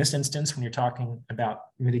in this instance, when you're talking about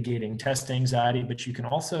mitigating test anxiety, but you can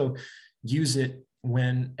also use it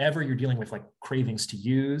whenever you're dealing with like cravings to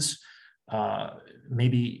use,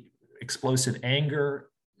 maybe explosive anger,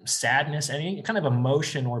 sadness, any kind of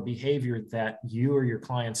emotion or behavior that you or your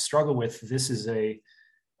clients struggle with. This is an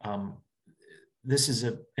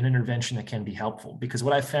intervention that can be helpful, because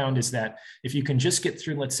what I found is that if you can just get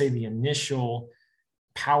through, let's say, the initial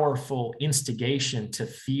powerful instigation to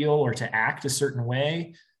feel or to act a certain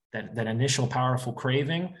way, that initial powerful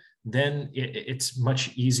craving, then it's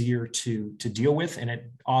much easier to deal with, and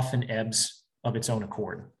it often ebbs of its own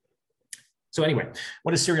accord. So anyway,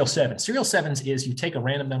 what is serial sevens? Serial sevens is you take a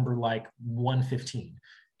random number like 115,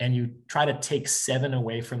 and you try to take 7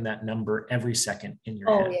 away from that number every second in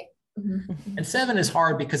your head. Yeah. Mm-hmm. And 7 is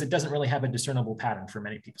hard because it doesn't really have a discernible pattern for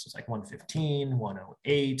many people. So it's like 115,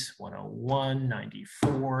 108, 101,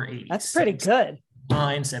 94, 86. That's pretty good.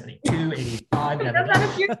 9, 72, 85. I've done that a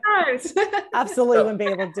few times. Absolutely wouldn't be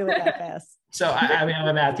able to do it that fast. So I mean, I'm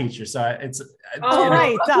a math teacher, so it's.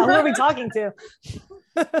 Right. Who are we talking to?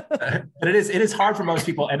 But it is hard for most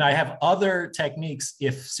people, and I have other techniques.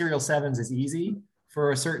 If serial sevens is easy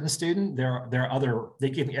for a certain student, there are other,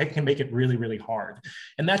 it can make it really, really hard.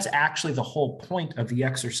 And that's actually the whole point of the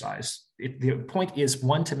exercise. The point is,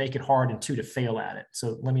 1, to make it hard, and 2, to fail at it.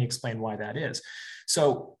 So let me explain why that is.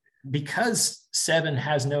 So because 7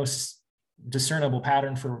 has no discernible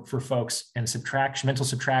pattern for folks, and mental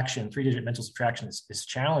subtraction, 3-digit mental subtraction is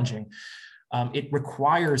challenging, it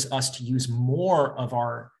requires us to use more of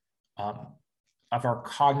our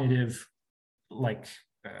cognitive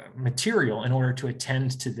material in order to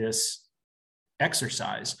attend to this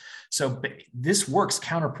exercise. So this works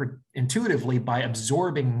counterintuitively by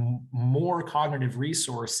absorbing more cognitive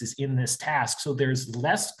resources in this task. So there's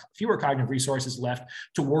fewer cognitive resources left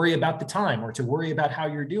to worry about the time or to worry about how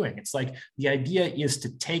you're doing. It's like the idea is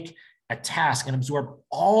to take a task and absorb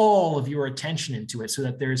all of your attention into it so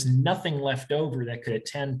that there's nothing left over that could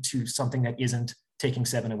attend to something that isn't taking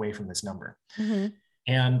 7 away from this number. Mm-hmm.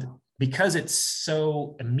 And because it's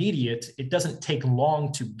so immediate, it doesn't take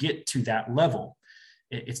long to get to that level.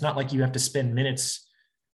 It's not like you have to spend minutes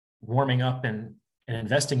warming up and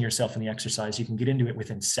investing yourself in the exercise. You can get into it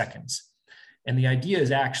within seconds. And the idea is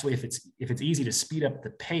actually, if it's easy to speed up the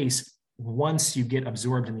pace once you get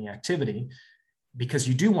absorbed in the activity, because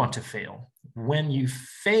you do want to fail. When you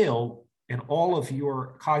fail and all of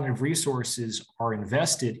your cognitive resources are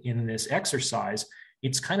invested in this exercise,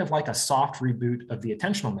 it's kind of like a soft reboot of the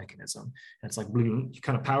attentional mechanism. And it's like, you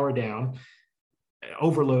kind of power down,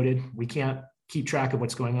 overloaded. We can't keep track of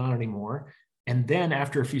what's going on anymore. And then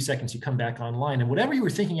after a few seconds, you come back online, and whatever you were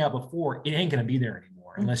thinking out before, it ain't going to be there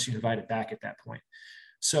anymore unless you invite it back at that point.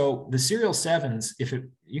 So the serial sevens,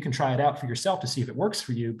 you can try it out for yourself to see if it works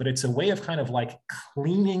for you, but it's a way of kind of like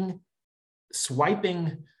cleaning,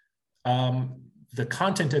 swiping the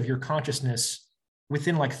content of your consciousness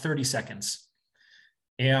within like 30 seconds.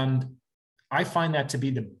 And I find that to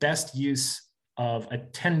be the best use of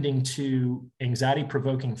attending to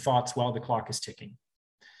anxiety-provoking thoughts while the clock is ticking.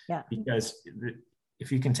 Yeah. Because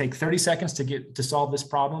if you can take 30 seconds to solve this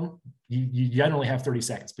problem, you generally have 30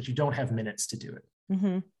 seconds, but you don't have minutes to do it. Mm-hmm.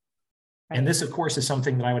 Right. And this, of course, is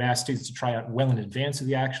something that I would ask students to try out well in advance of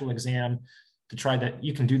the actual exam, to try that.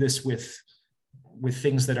 You can do this with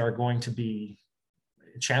things that are going to be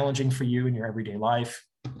challenging for you in your everyday life.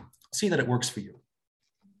 See that it works for you.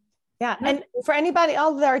 Yeah. And for anybody,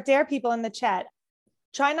 all of our DARE people in the chat,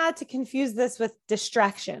 try not to confuse this with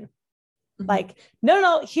distraction. Like,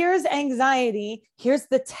 no, here's anxiety. Here's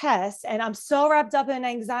the test. And I'm so wrapped up in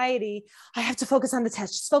anxiety. I have to focus on the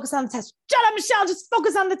test. Just focus on the test. Shut up, Michelle. Just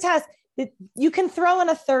focus on the test. You can throw in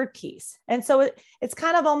a third piece. And so it's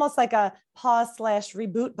kind of almost like a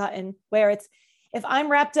pause/reboot button, where it's, if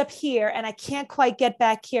I'm wrapped up here and I can't quite get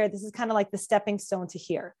back here, this is kind of like the stepping stone to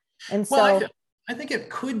here. And so I think it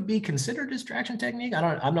could be considered a distraction technique. I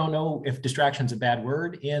don't know if distraction is a bad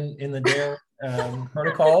word in the DARE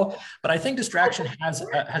protocol, but I think distraction has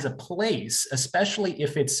a place, especially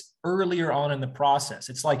if it's earlier on in the process.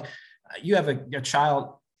 It's like you have a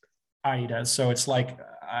child, Aida, so it's like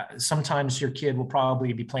sometimes your kid will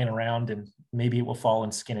probably be playing around and maybe it will fall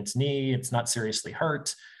and skin its knee. It's not seriously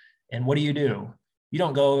hurt. And what do? You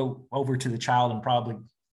don't go over to the child and probably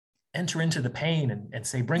enter into the pain and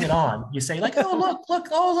say, bring it on. You say like, oh,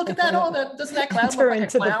 look at that. Oh, doesn't that clown look like a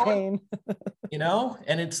clown? The pain.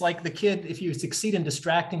 And it's like the kid, if you succeed in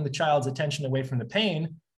distracting the child's attention away from the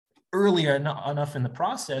pain earlier enough in the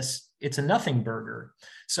process, it's a nothing burger.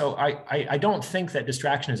 So I don't think that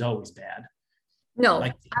distraction is always bad. No,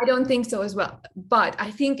 I don't think so as well. But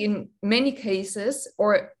I think in many cases,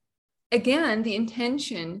 or again, the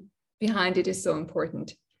intention behind it is so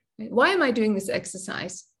important. Why am I doing this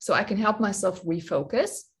exercise? So I can help myself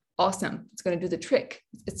refocus. Awesome. It's going to do the trick.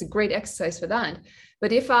 It's a great exercise for that.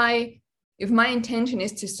 But if my intention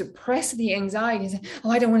is to suppress the anxiety, say,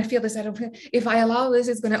 I don't want to feel this. If I allow this,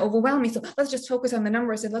 it's going to overwhelm me. So let's just focus on the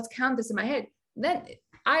numbers and let's count this in my head. Then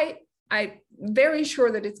I'm very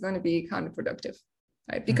sure that it's going to be counterproductive,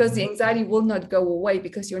 right? Because the anxiety will not go away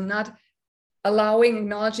because you're not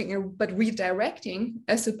acknowledging, but redirecting,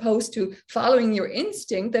 as opposed to following your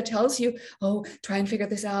instinct that tells you, try and figure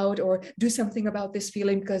this out or do something about this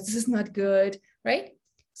feeling because this is not good, right?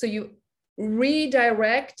 So you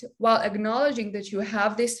redirect while acknowledging that you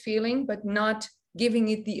have this feeling, but not giving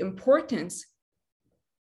it the importance,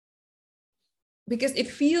 because it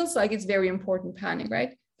feels like it's very important. Panic,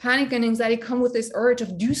 right? Panic and anxiety come with this urge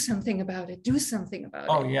of do something about it.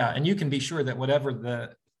 Oh yeah. And you can be sure that whatever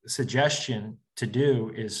the suggestion to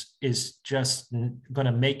do is just going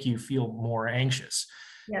to make you feel more anxious.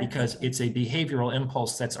 Yes. Because it's a behavioral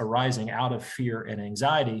impulse that's arising out of fear and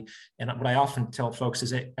anxiety. And what I often tell folks is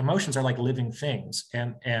that emotions are like living things,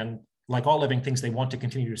 and like all living things, they want to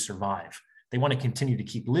continue to survive. They want to continue to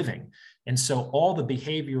keep living. And so all the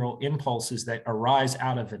behavioral impulses that arise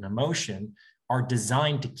out of an emotion are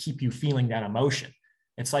designed to keep you feeling that emotion.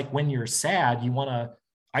 It's like when you're sad, you want to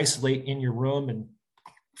isolate in your room and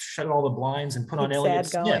shut all the blinds and put on Elliott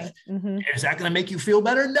Smith. Mm-hmm. Is that going to make you feel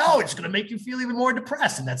better? No, it's going to make you feel even more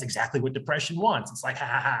depressed. And that's exactly what depression wants. It's like,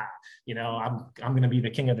 I'm going to be the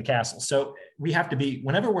king of the castle. So we have to be,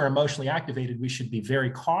 whenever we're emotionally activated, we should be very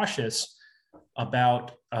cautious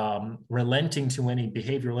about relenting to any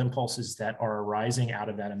behavioral impulses that are arising out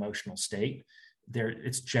of that emotional state.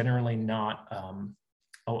 It's generally not,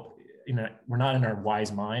 we're not in our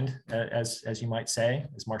wise mind, as you might say,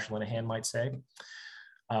 as Marshall Linehan might say.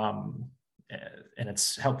 And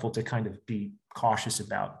it's helpful to kind of be cautious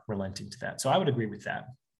about relenting to that. So I would agree with that.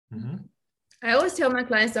 Mm-hmm. I always tell my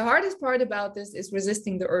clients the hardest part about this is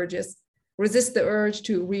resisting the urges. resist the urge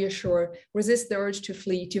to reassure, resist the urge to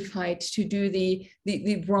flee, to fight, to do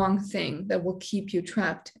the wrong thing that will keep you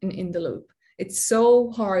trapped in the loop. It's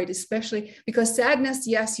so hard, especially because sadness,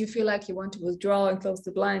 yes, you feel like you want to withdraw and close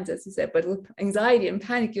the blinds, as you said, but with anxiety and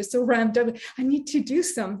panic, you're so ramped up. I need to do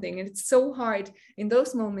something. And it's so hard in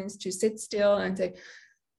those moments to sit still and say,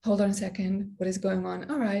 hold on a second, what is going on?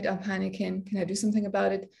 All right, I'm panicking. Can I do something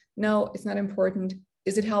about it? No, it's not important.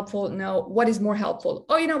 Is it helpful? No. What is more helpful?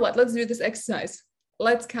 Oh, you know what? Let's do this exercise.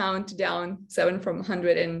 Let's count down 7 from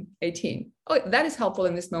 118. Oh, that is helpful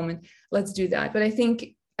in this moment. Let's do that. But I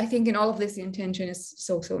think in all of this, the intention is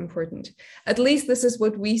so important. At least this is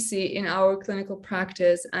what we see in our clinical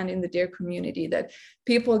practice and in the DARE community, that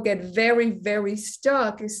people get very, very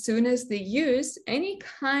stuck as soon as they use any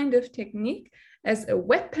kind of technique as a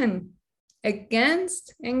weapon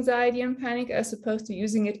against anxiety and panic, as opposed to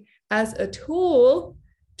using it as a tool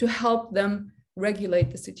to help them regulate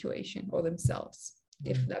the situation or themselves,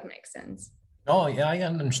 if that makes sense. Oh, yeah, I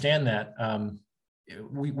understand that.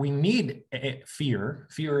 We need fear.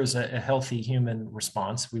 Fear is a healthy human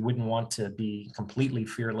response. We wouldn't want to be completely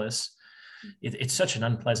fearless. It's such an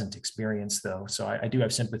unpleasant experience, though. So I do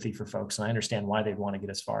have sympathy for folks, and I understand why they'd want to get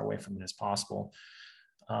as far away from it as possible.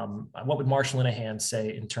 What would Marshall Linehan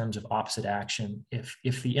say in terms of opposite action?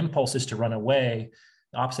 If the impulse is to run away,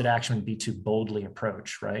 the opposite action would be to boldly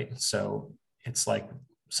approach, right? So it's like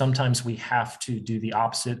sometimes we have to do the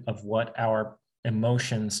opposite of what our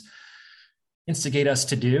emotions instigate us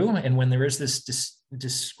to do. And when there is this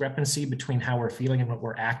discrepancy between how we're feeling and what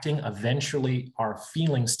we're acting, eventually our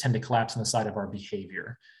feelings tend to collapse on the side of our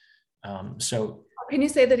behavior. So can you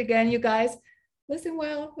say that again, you guys? Listen,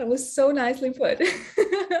 well, that was so nicely put.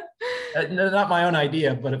 Not my own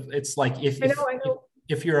idea, but it's like I know.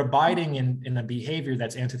 If you're abiding in a behavior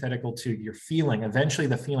that's antithetical to your feeling, eventually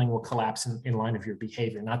the feeling will collapse in line of your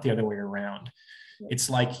behavior, not the other way around. It's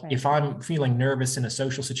like if I'm feeling nervous in a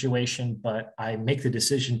social situation, but I make the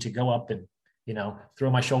decision to go up and, throw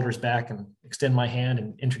my shoulders back and extend my hand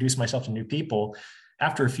and introduce myself to new people,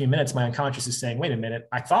 after a few minutes, my unconscious is saying, wait a minute,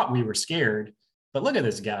 I thought we were scared, but look at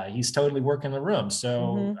this guy. He's totally working the room.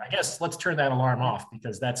 So I guess let's turn that alarm off,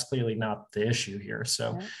 because that's clearly not the issue here.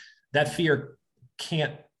 So that fear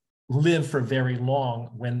can't live for very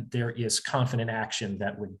long when there is confident action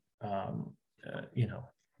that would,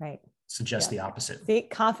 suggest the opposite. See,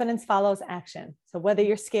 confidence follows action. So whether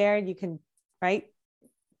you're scared, you can,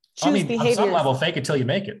 choose behaviors. On some level, fake it till you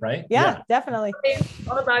make it, right? Yeah. Definitely.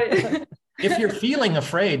 All about it. If you're feeling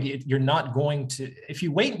afraid, you're not going to, if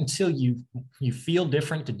you wait until you feel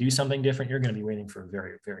different to do something different, you're going to be waiting for a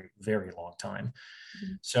very, very, very long time.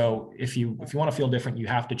 So if you want to feel different, you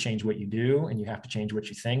have to change what you do and you have to change what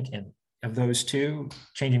you think. And of those two,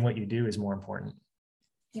 changing what you do is more important.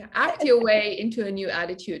 Yeah, act your way into a new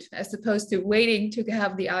attitude, as opposed to waiting to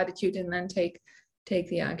have the attitude and then take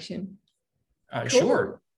the action. Cool.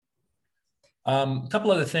 Sure. A couple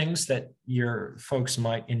other things that your folks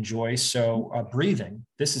might enjoy. So breathing,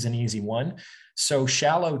 this is an easy one. So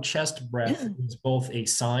shallow chest breath is both a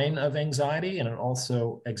sign of anxiety and it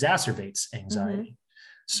also exacerbates anxiety.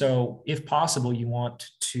 So if possible, you want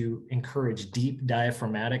to encourage deep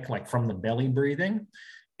diaphragmatic, like from the belly breathing,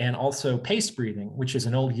 and also paced breathing, which is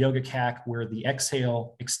an old yoga hack where the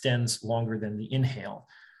exhale extends longer than the inhale.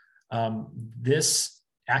 This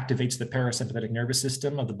activates the parasympathetic nervous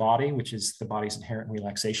system of the body, which is the body's inherent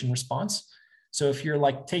relaxation response. So if you're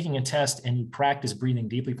like taking a test and you practice breathing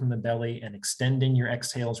deeply from the belly and extending your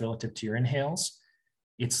exhales relative to your inhales,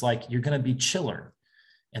 it's like you're going to be chiller.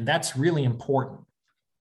 And that's really important.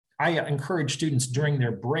 I encourage students during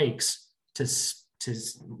their breaks to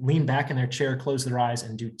lean back in their chair, close their eyes,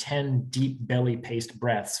 and do 10 deep belly paced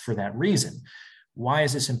breaths for that reason. Why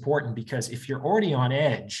is this important? Because if you're already on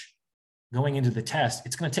edge going into the test,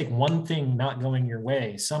 it's going to take one thing not going your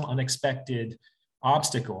way, some unexpected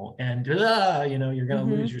obstacle, and you're going to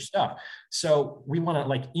lose your stuff. So we want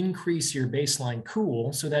to increase your baseline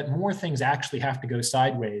cool so that more things actually have to go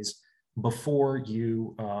sideways before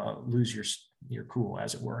you lose your cool,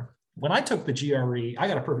 as it were. When I took the GRE, I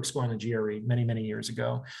got a perfect score on the GRE many, many years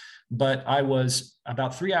ago, but I was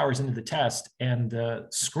about 3 hours into the test and the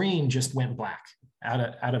screen just went black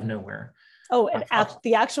out of nowhere. Oh,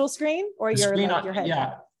 the actual screen or your head?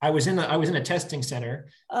 Yeah, I was in a testing center.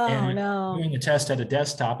 Doing a test at a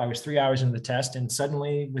desktop. I was 3 hours into the test, and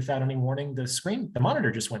suddenly, without any warning, the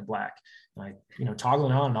monitor just went black. And I,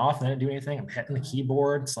 toggling on and off, and I didn't do anything. I'm hitting the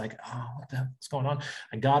keyboard. It's like, oh, what's going on?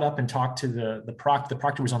 I got up and talked to the proctor. The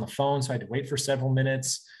proctor was on the phone, so I had to wait for several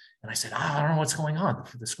minutes. And I said, I don't know what's going on.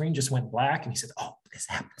 The screen just went black. And he said, oh, this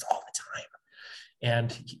happens all the time.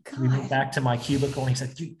 And we went back to my cubicle, and he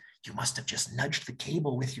said, you must have just nudged the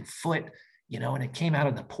cable with your foot, and it came out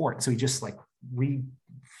of the port. So he just like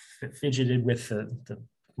fidgeted with the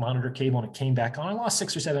monitor cable and it came back on. I lost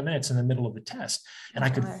 6 or 7 minutes in the middle of the test. And I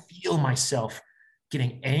could feel myself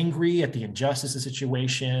getting angry at the injustice of the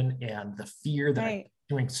situation and the fear that I'm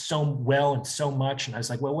doing so well and so much. And I was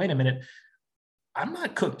like, well, wait a minute. I'm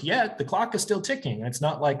not cooked yet. The clock is still ticking. It's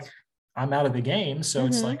not like I'm out of the game. So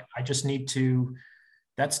it's like, I just need to,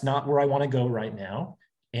 that's not where I want to go right now.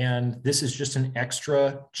 And this is just an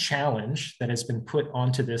extra challenge that has been put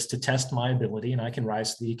onto this to test my ability, and I can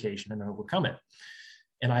rise to the occasion and overcome it.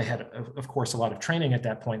 And I had, of course, a lot of training at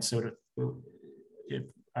that point. So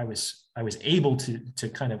I was able to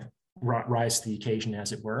kind of rise to the occasion,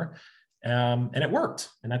 as it were. And it worked.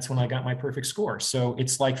 And that's when I got my perfect score. So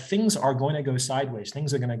it's like things are going to go sideways.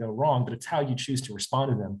 Things are going to go wrong, but it's how you choose to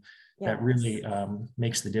respond to them that really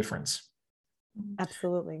makes the difference.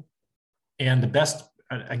 Absolutely. And the best,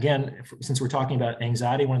 again, since we're talking about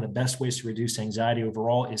anxiety, one of the best ways to reduce anxiety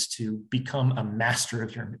overall is to become a master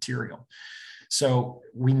of your material. So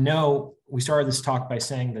we started this talk by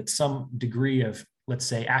saying that some degree of, let's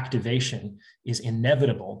say, activation is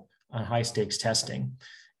inevitable on high stakes testing.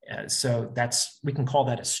 So we can call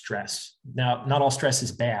that a stress. Now, not all stress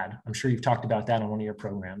is bad. I'm sure you've talked about that on one of your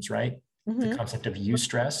programs, right? The concept of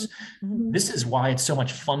eustress. This is why it's so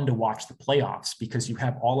much fun to watch the playoffs, because you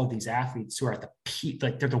have all of these athletes who are at the peak,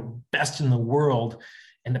 like they're the best in the world,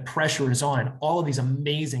 and the pressure is on, and all of these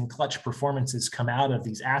amazing clutch performances come out of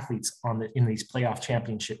these athletes in these playoff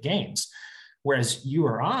championship games. Whereas you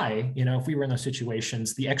or I, if we were in those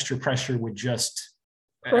situations, the extra pressure would just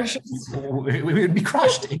we would be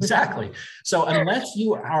crushed. Exactly. So unless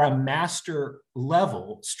you are a master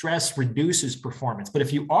level, stress reduces performance. But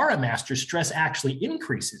if you are a master, stress actually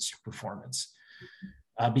increases your performance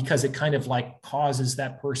because it kind of like causes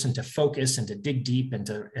that person to focus and to dig deep and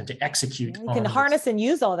to execute. You can harness and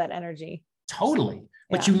use all that energy. Totally.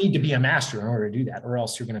 But you need to be a master in order to do that, or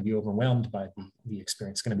else you're going to be overwhelmed by the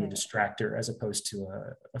experience. It's going to be a distractor as opposed to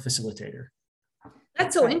a facilitator.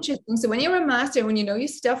 That's so interesting. So when you're a master, when you know your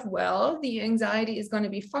stuff well, the anxiety is going to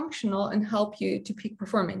be functional and help you to peak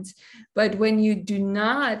performance. But when you do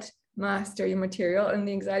not master your material and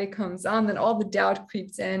the anxiety comes on, then all the doubt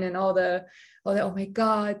creeps in and all the oh my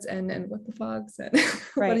God, and what the fucks. And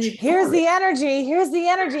right. Here's the energy.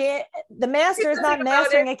 The master is not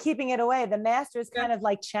mastering it, keeping it away. The master is kind of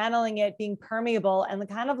like channeling it, being permeable, and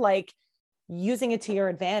kind of like using it to your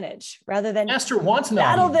advantage rather than master wants an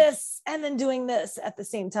battle audience. This and then doing this at the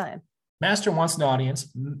same time. Master wants an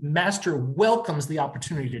audience. Master welcomes the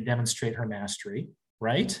opportunity to demonstrate her mastery,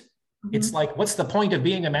 right? It's like, what's the point of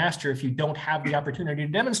being a master if you don't have the opportunity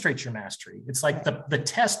to demonstrate your mastery? It's like the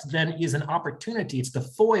test then is an opportunity. It's the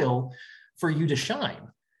foil for you to shine.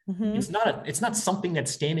 It's not something that's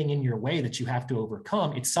standing in your way that you have to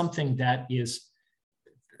overcome. It's something that is,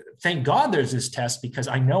 thank God there's this test, because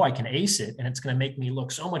I know I can ace it, and it's going to make me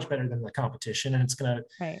look so much better than the competition. And it's going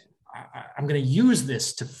to, I'm going to use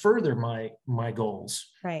this to further my goals.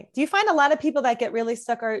 Right. Do you find a lot of people that get really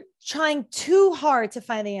stuck are trying too hard to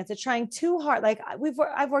find the answer, trying too hard? Like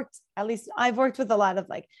I've worked with a lot of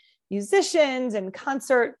like musicians and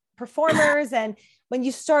concert performers. And when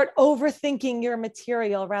you start overthinking your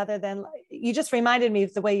material, rather than, you just reminded me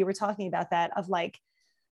of the way you were talking about that, of like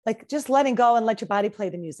just letting go and let your body play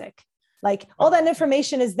the music. Like all that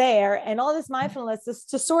information is there, and all this mindfulness is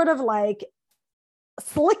to sort of like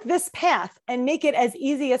flick this path and make it as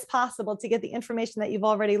easy as possible to get the information that you've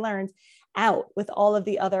already learned out, with all of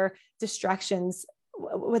the other distractions,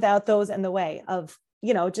 without those in the way of,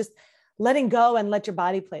 just letting go and let your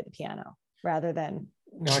body play the piano rather than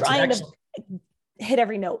trying to hit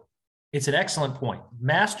every note. It's an excellent point.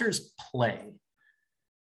 Masters play.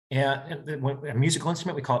 And a musical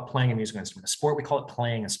instrument, we call it playing a musical instrument. A sport, we call it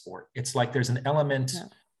playing a sport. It's like there's an element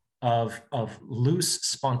of loose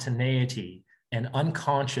spontaneity and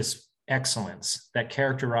unconscious excellence that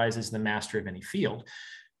characterizes the master of any field.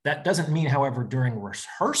 That doesn't mean, however, during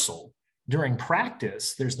rehearsal, during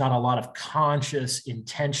practice, there's not a lot of conscious,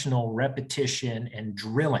 intentional repetition and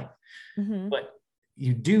drilling. But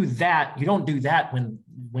you do that. You don't do that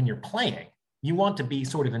when you're playing. You want to be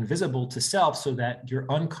sort of invisible to self so that your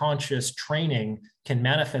unconscious training can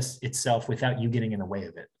manifest itself without you getting in the way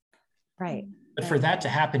of it. Right. But for that to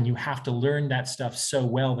happen, you have to learn that stuff so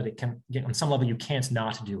well that it can get, on some level, you can't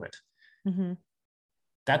not do it.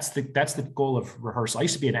 That's the goal of rehearsal. I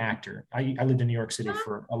used to be an actor. I lived in New York City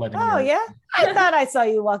for 11 years. Oh yeah. I thought I saw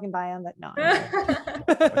you walking by on that.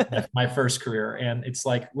 No. My first career. And it's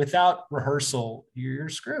like, without rehearsal, you're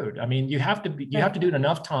screwed. I mean, you have to do it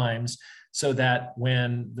enough times so that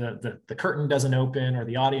when the curtain doesn't open or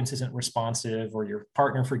the audience isn't responsive or your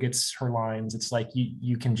partner forgets her lines, it's like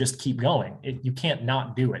you can just keep going. You can't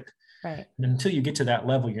not do it. Right. And until you get to that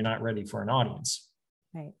level, you're not ready for an audience.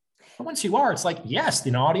 Right. But once you are, it's like, yes,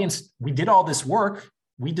 the audience, we did all this work.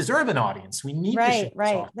 We deserve an audience. We need right.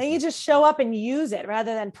 Then you just show up and use it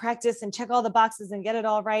rather than practice and check all the boxes and get it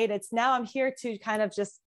all right. It's now I'm here to kind of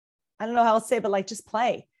just, I don't know how to say, but like just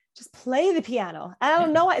play the piano. I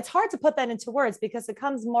don't know. It's hard to put that into words because it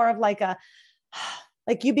comes more of like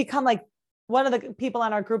like you become like one of the people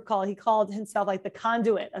on our group he called himself like the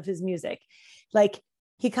conduit of his music. Like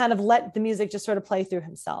he kind of let the music just sort of play through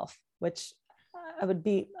himself, which I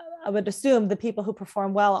would assume the people who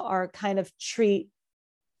perform well are kind of treat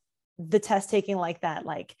the test taking like that.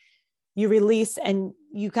 Like you release and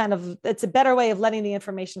you kind of, it's a better way of letting the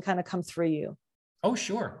information kind of come through you. Oh,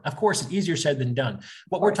 sure. Of course, it's easier said than done.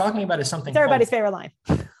 What we're talking about is something. It's everybody's favorite line.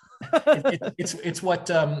 It's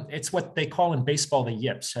what they call in baseball the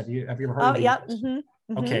yips. Have you ever heard of the yips?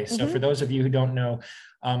 Mm-hmm, okay, so for those of you who don't know,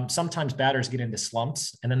 sometimes batters get into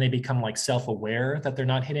slumps and then they become like self-aware that they're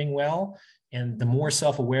not hitting well. And the more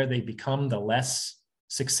self-aware they become, the less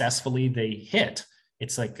successfully they hit.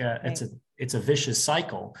 It's like it's a vicious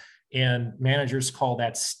cycle. And managers call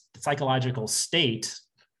that psychological state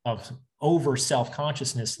of over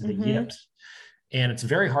self-consciousness the yips. And it's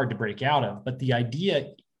very hard to break out of. But the idea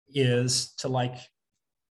is to let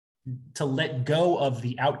go of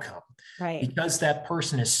the outcome. Right. Because that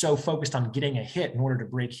person is so focused on getting a hit in order to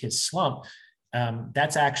break his slump,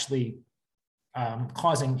 that's actually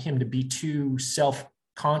causing him to be too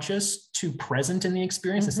self-conscious, too present in the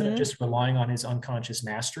experience instead of just relying on his unconscious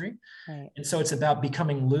mastery. Right. And so it's about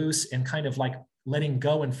becoming loose and kind of like letting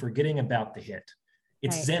go and forgetting about the hit.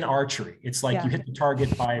 It's Zen archery. It's like you hit the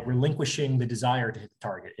target by relinquishing the desire to hit the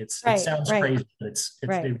target. It sounds crazy, but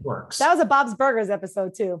it works. That was a Bob's Burgers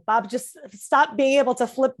episode too. Bob just stopped being able to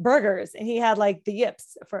flip burgers and he had like the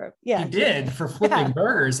yips for, He did for flipping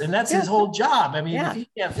burgers. And that's his whole job. I mean, if he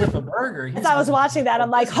can't flip a burger. As I was watching that, I'm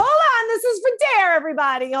like, hold on, this is for Dare,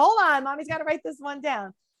 everybody. Hold on. Mommy's got to write this one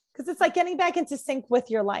down. Because it's like getting back into sync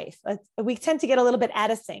with your life. We tend to get a little bit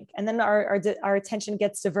out of sync and then our attention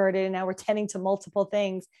gets diverted and now we're tending to multiple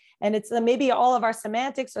things. And it's maybe all of our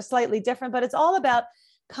semantics are slightly different, but it's all about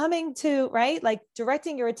coming to, right? Like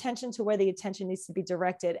directing your attention to where the attention needs to be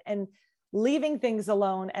directed and leaving things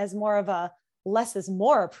alone as more of a less is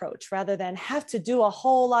more approach rather than have to do a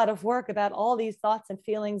whole lot of work about all these thoughts and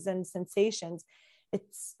feelings and sensations.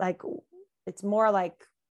 It's more like,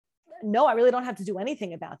 no, I really don't have to do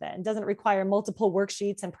anything about that. It doesn't require multiple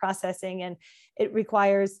worksheets and processing. And it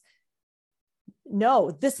requires,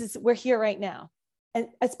 we're here right now. And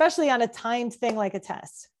especially on a timed thing like a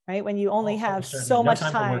test, right? When you only have so much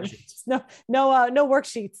time. No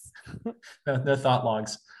worksheets. No thought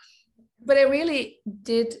logs. But I really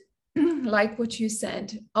did like what you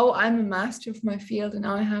said. Oh, I'm a master of my field and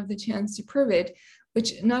now I have the chance to prove it.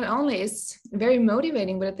 Which not only is very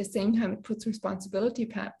motivating, but at the same time, it puts responsibility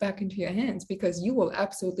back into your hands because you will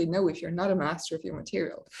absolutely know if you're not a master of your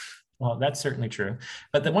material. Well, that's certainly true.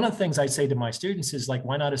 But one of the things I say to my students is like,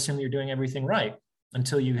 why not assume you're doing everything right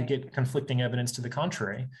until you get conflicting evidence to the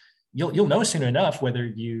contrary? You'll know soon enough whether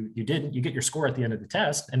you didn't. You get your score at the end of the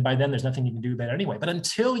test, and by then there's nothing you can do about it anyway. But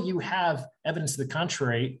until you have evidence to the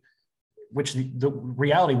contrary, which the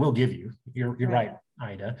reality will give you, you're right,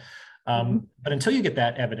 Ida. But until you get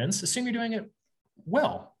that evidence, assume you're doing it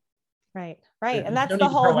well. Right. And that's the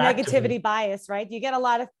whole negativity bias, right? You get a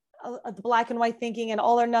lot of the black and white thinking and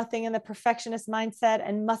all or nothing and the perfectionist mindset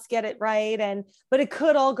and must get it right. But it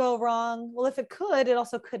could all go wrong. Well, if it could, it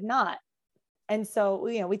also could not. And so,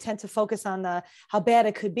 we tend to focus on how bad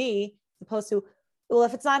it could be, as opposed to, well,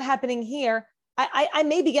 if it's not happening here, I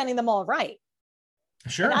may be getting them all right.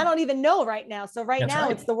 Sure. And I don't even know right now. So now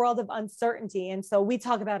it's the world of uncertainty. And so we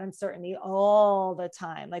talk about uncertainty all the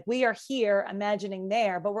time. Like we are here imagining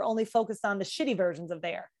there, but we're only focused on the shitty versions of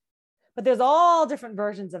there. But there's all different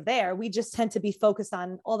versions of there. We just tend to be focused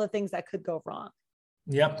on all the things that could go wrong.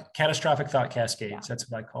 Yep. Catastrophic thought cascades. Yeah. That's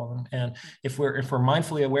what I call them. And if we're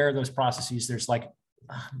mindfully aware of those processes, there's like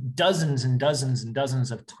dozens and dozens and dozens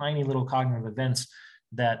of tiny little cognitive events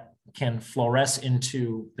that can fluoresce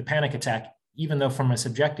into the panic attack, even though from a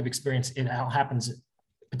subjective experience, it happens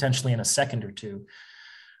potentially in a second or two.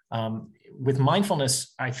 With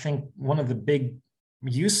mindfulness, I think one of the big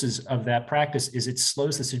uses of that practice is it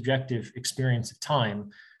slows the subjective experience of time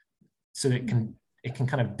so that it can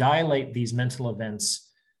kind of dilate these mental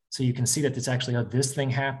events. So you can see that it's actually, this thing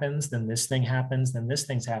happens, then this thing happens, then this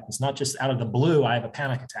thing happens, not just out of the blue, I have a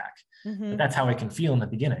panic attack. But that's how I can feel in the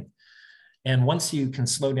beginning. And once you can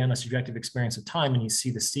slow down a subjective experience of time and you see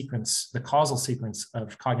the sequence, the causal sequence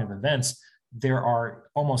of cognitive events, there are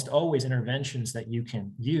almost always interventions that you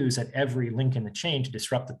can use at every link in the chain to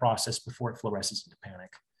disrupt the process before it fluoresces into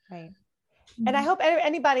panic. Right. And I hope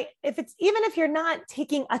anybody, even if you're not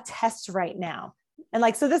taking a test right now, and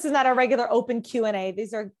like, so this is not a regular open Q&A.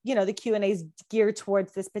 These are, the Q&As geared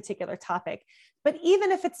towards this particular topic. But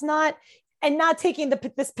even if it's not, and not taking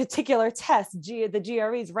this particular test, the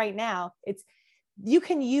GREs right now, you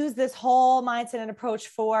can use this whole mindset and approach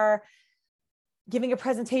for giving a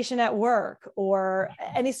presentation at work or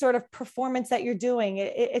any sort of performance that you're doing.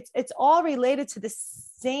 It's all related to the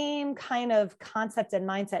same kind of concept and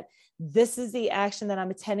mindset. This is the action that I'm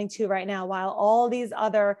attending to right now, while all these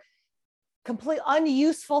other complete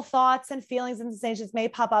unuseful thoughts and feelings and sensations may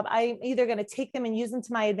pop up. I'm either going to take them and use them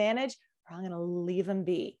to my advantage, or I'm going to leave them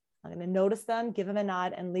be. I'm going to notice them, give them a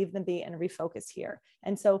nod, and leave them be and refocus here.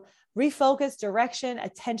 And so refocus, direction,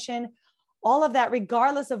 attention, all of that,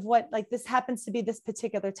 regardless of what, like, this happens to be this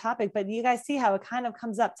particular topic, but you guys see how it kind of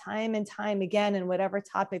comes up time and time again in whatever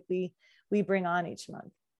topic we bring on each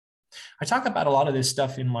month. I talk about a lot of this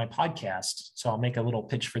stuff in my podcast, so I'll make a little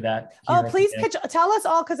pitch for that. Oh, please pitch. Tell us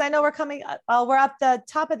all, because I know we're coming. We're at the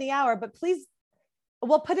top of the hour, but please,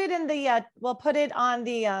 we'll put it in the. We'll put it on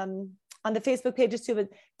the Facebook pages too. But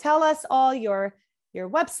tell us all your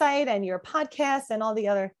website and your podcast and all the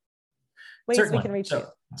other ways Certainly. We can reach you.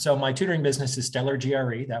 So my tutoring business is Stellar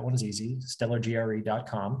GRE. That one's easy.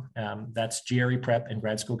 StellarGRE.com. That's GRE prep and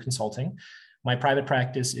grad school consulting. My private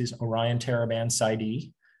practice is Orion, Taraban,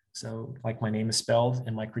 Psy.D. So like my name is spelled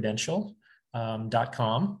in my credential,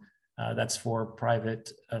 .com. That's for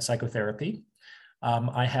private psychotherapy.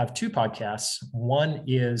 I have two podcasts. One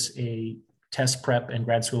is a test prep and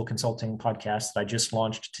grad school consulting podcast that I just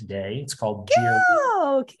launched today. It's called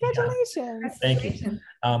GRE. Congratulations. Yeah. Thank you.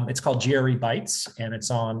 It's called GRE Bites, and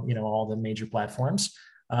it's on all the major platforms.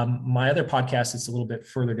 My other podcast, it's a little bit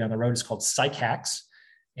further down the road, is called Psych Hacks.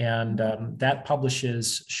 And that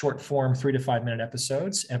publishes short form 3 to 5 minute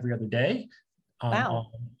episodes every other day. Wow.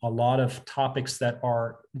 A lot of topics that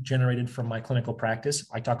are generated from my clinical practice.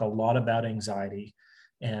 I talk a lot about anxiety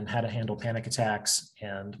and how to handle panic attacks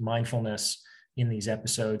and mindfulness in these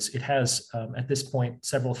episodes. It has at this point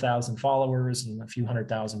several thousand followers and a few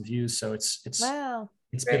 100,000 views. So wow.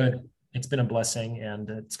 It's been a blessing, and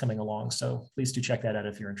it's coming along. So please do check that out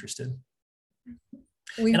if you're interested.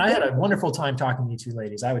 I had a wonderful time talking to you two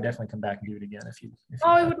ladies. I would definitely come back and do it again if you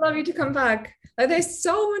I would love you to come back. There's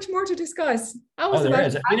so much more to discuss. There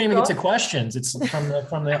is. We didn't even get to questions. It's from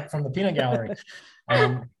the peanut gallery.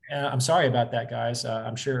 I'm sorry about that, guys.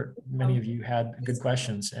 I'm sure many of you had good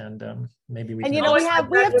questions, and maybe we. And we have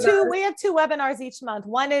two webinars each month.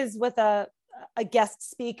 One is with a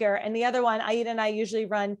guest speaker, and the other one, Aida and I usually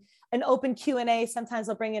run an open Q&A. Sometimes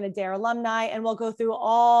we'll bring in a DARE alumni, and we'll go through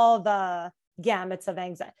all the gamuts of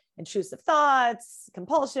anxiety, intrusive thoughts,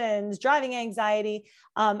 compulsions, driving anxiety.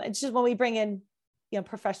 It's just when we bring in,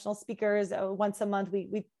 professional speakers once a month,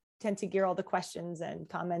 we tend to gear all the questions and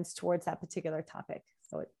comments towards that particular topic.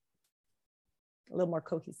 So it's a little more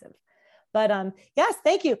cohesive. But yes,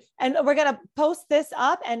 thank you. And we're going to post this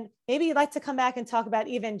up, and maybe you'd like to come back and talk about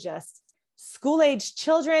even just school-age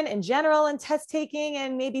children in general and test taking,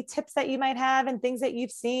 and maybe tips that you might have and things that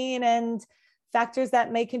you've seen and factors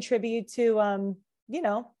that may contribute to,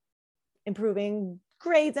 improving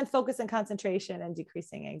grades and focus and concentration and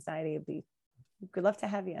decreasing anxiety. We'd love to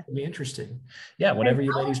have you. It'd be interesting. Yeah, whatever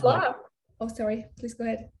you ladies want. Oh, sorry. Please go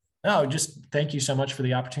ahead. No, just thank you so much for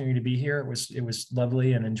the opportunity to be here. It was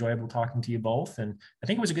lovely and enjoyable talking to you both, and I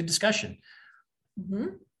think it was a good discussion. Mm-hmm.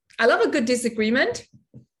 I love a good disagreement.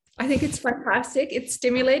 I think it's fantastic. It's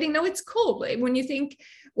stimulating. No, it's cool. When you think,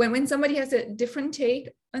 when somebody has a different take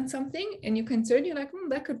on something and you consider, you're like,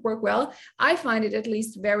 that could work well. I find it at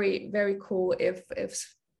least very, very cool if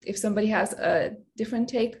somebody has a different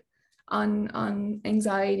take on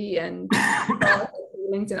anxiety and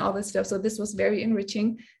feelings and all this stuff. So this was very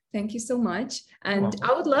enriching. Thank you so much. And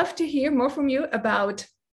I would love to hear more from you about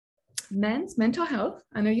men's mental health.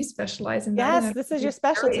 I know you specialize in that. Yes, this is your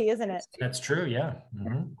specialty, isn't it? That's true. Yeah.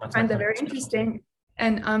 Mm-hmm. I find that very interesting.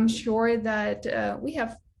 And I'm sure that we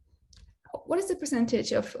have, what is the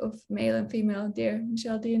percentage of male and female there?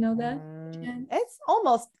 Michelle, do you know that? It's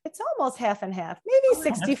almost half and half, maybe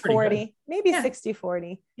 60-40, maybe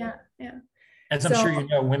 60-40. Yeah. As I'm sure you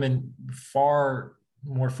know, women far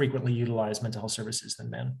more frequently utilize mental health services than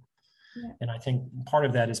men. Yeah. And I think part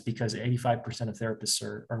of that is because 85% of therapists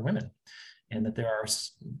are women, and that there are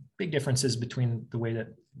big differences between the way that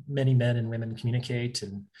many men and women communicate,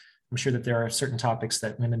 and I'm sure that there are certain topics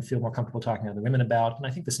that women feel more comfortable talking to other women about. And I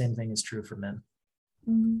think the same thing is true for men.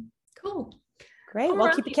 Cool. Great. All We'll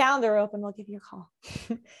right. keep your calendar open. We'll give you a call.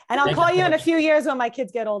 And I'll call you in a few years when my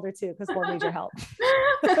kids get older too, because we'll need your help.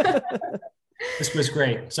 This was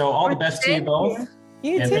great. So all the best to you both.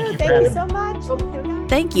 You And too. thank you for Thank you having so much.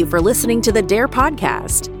 Thank you for listening to the DARE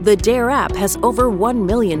podcast. The DARE app has over 1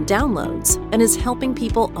 million downloads and is helping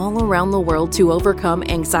people all around the world to overcome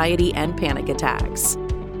anxiety and panic attacks.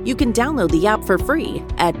 You can download the app for free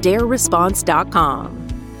at dareresponse.com.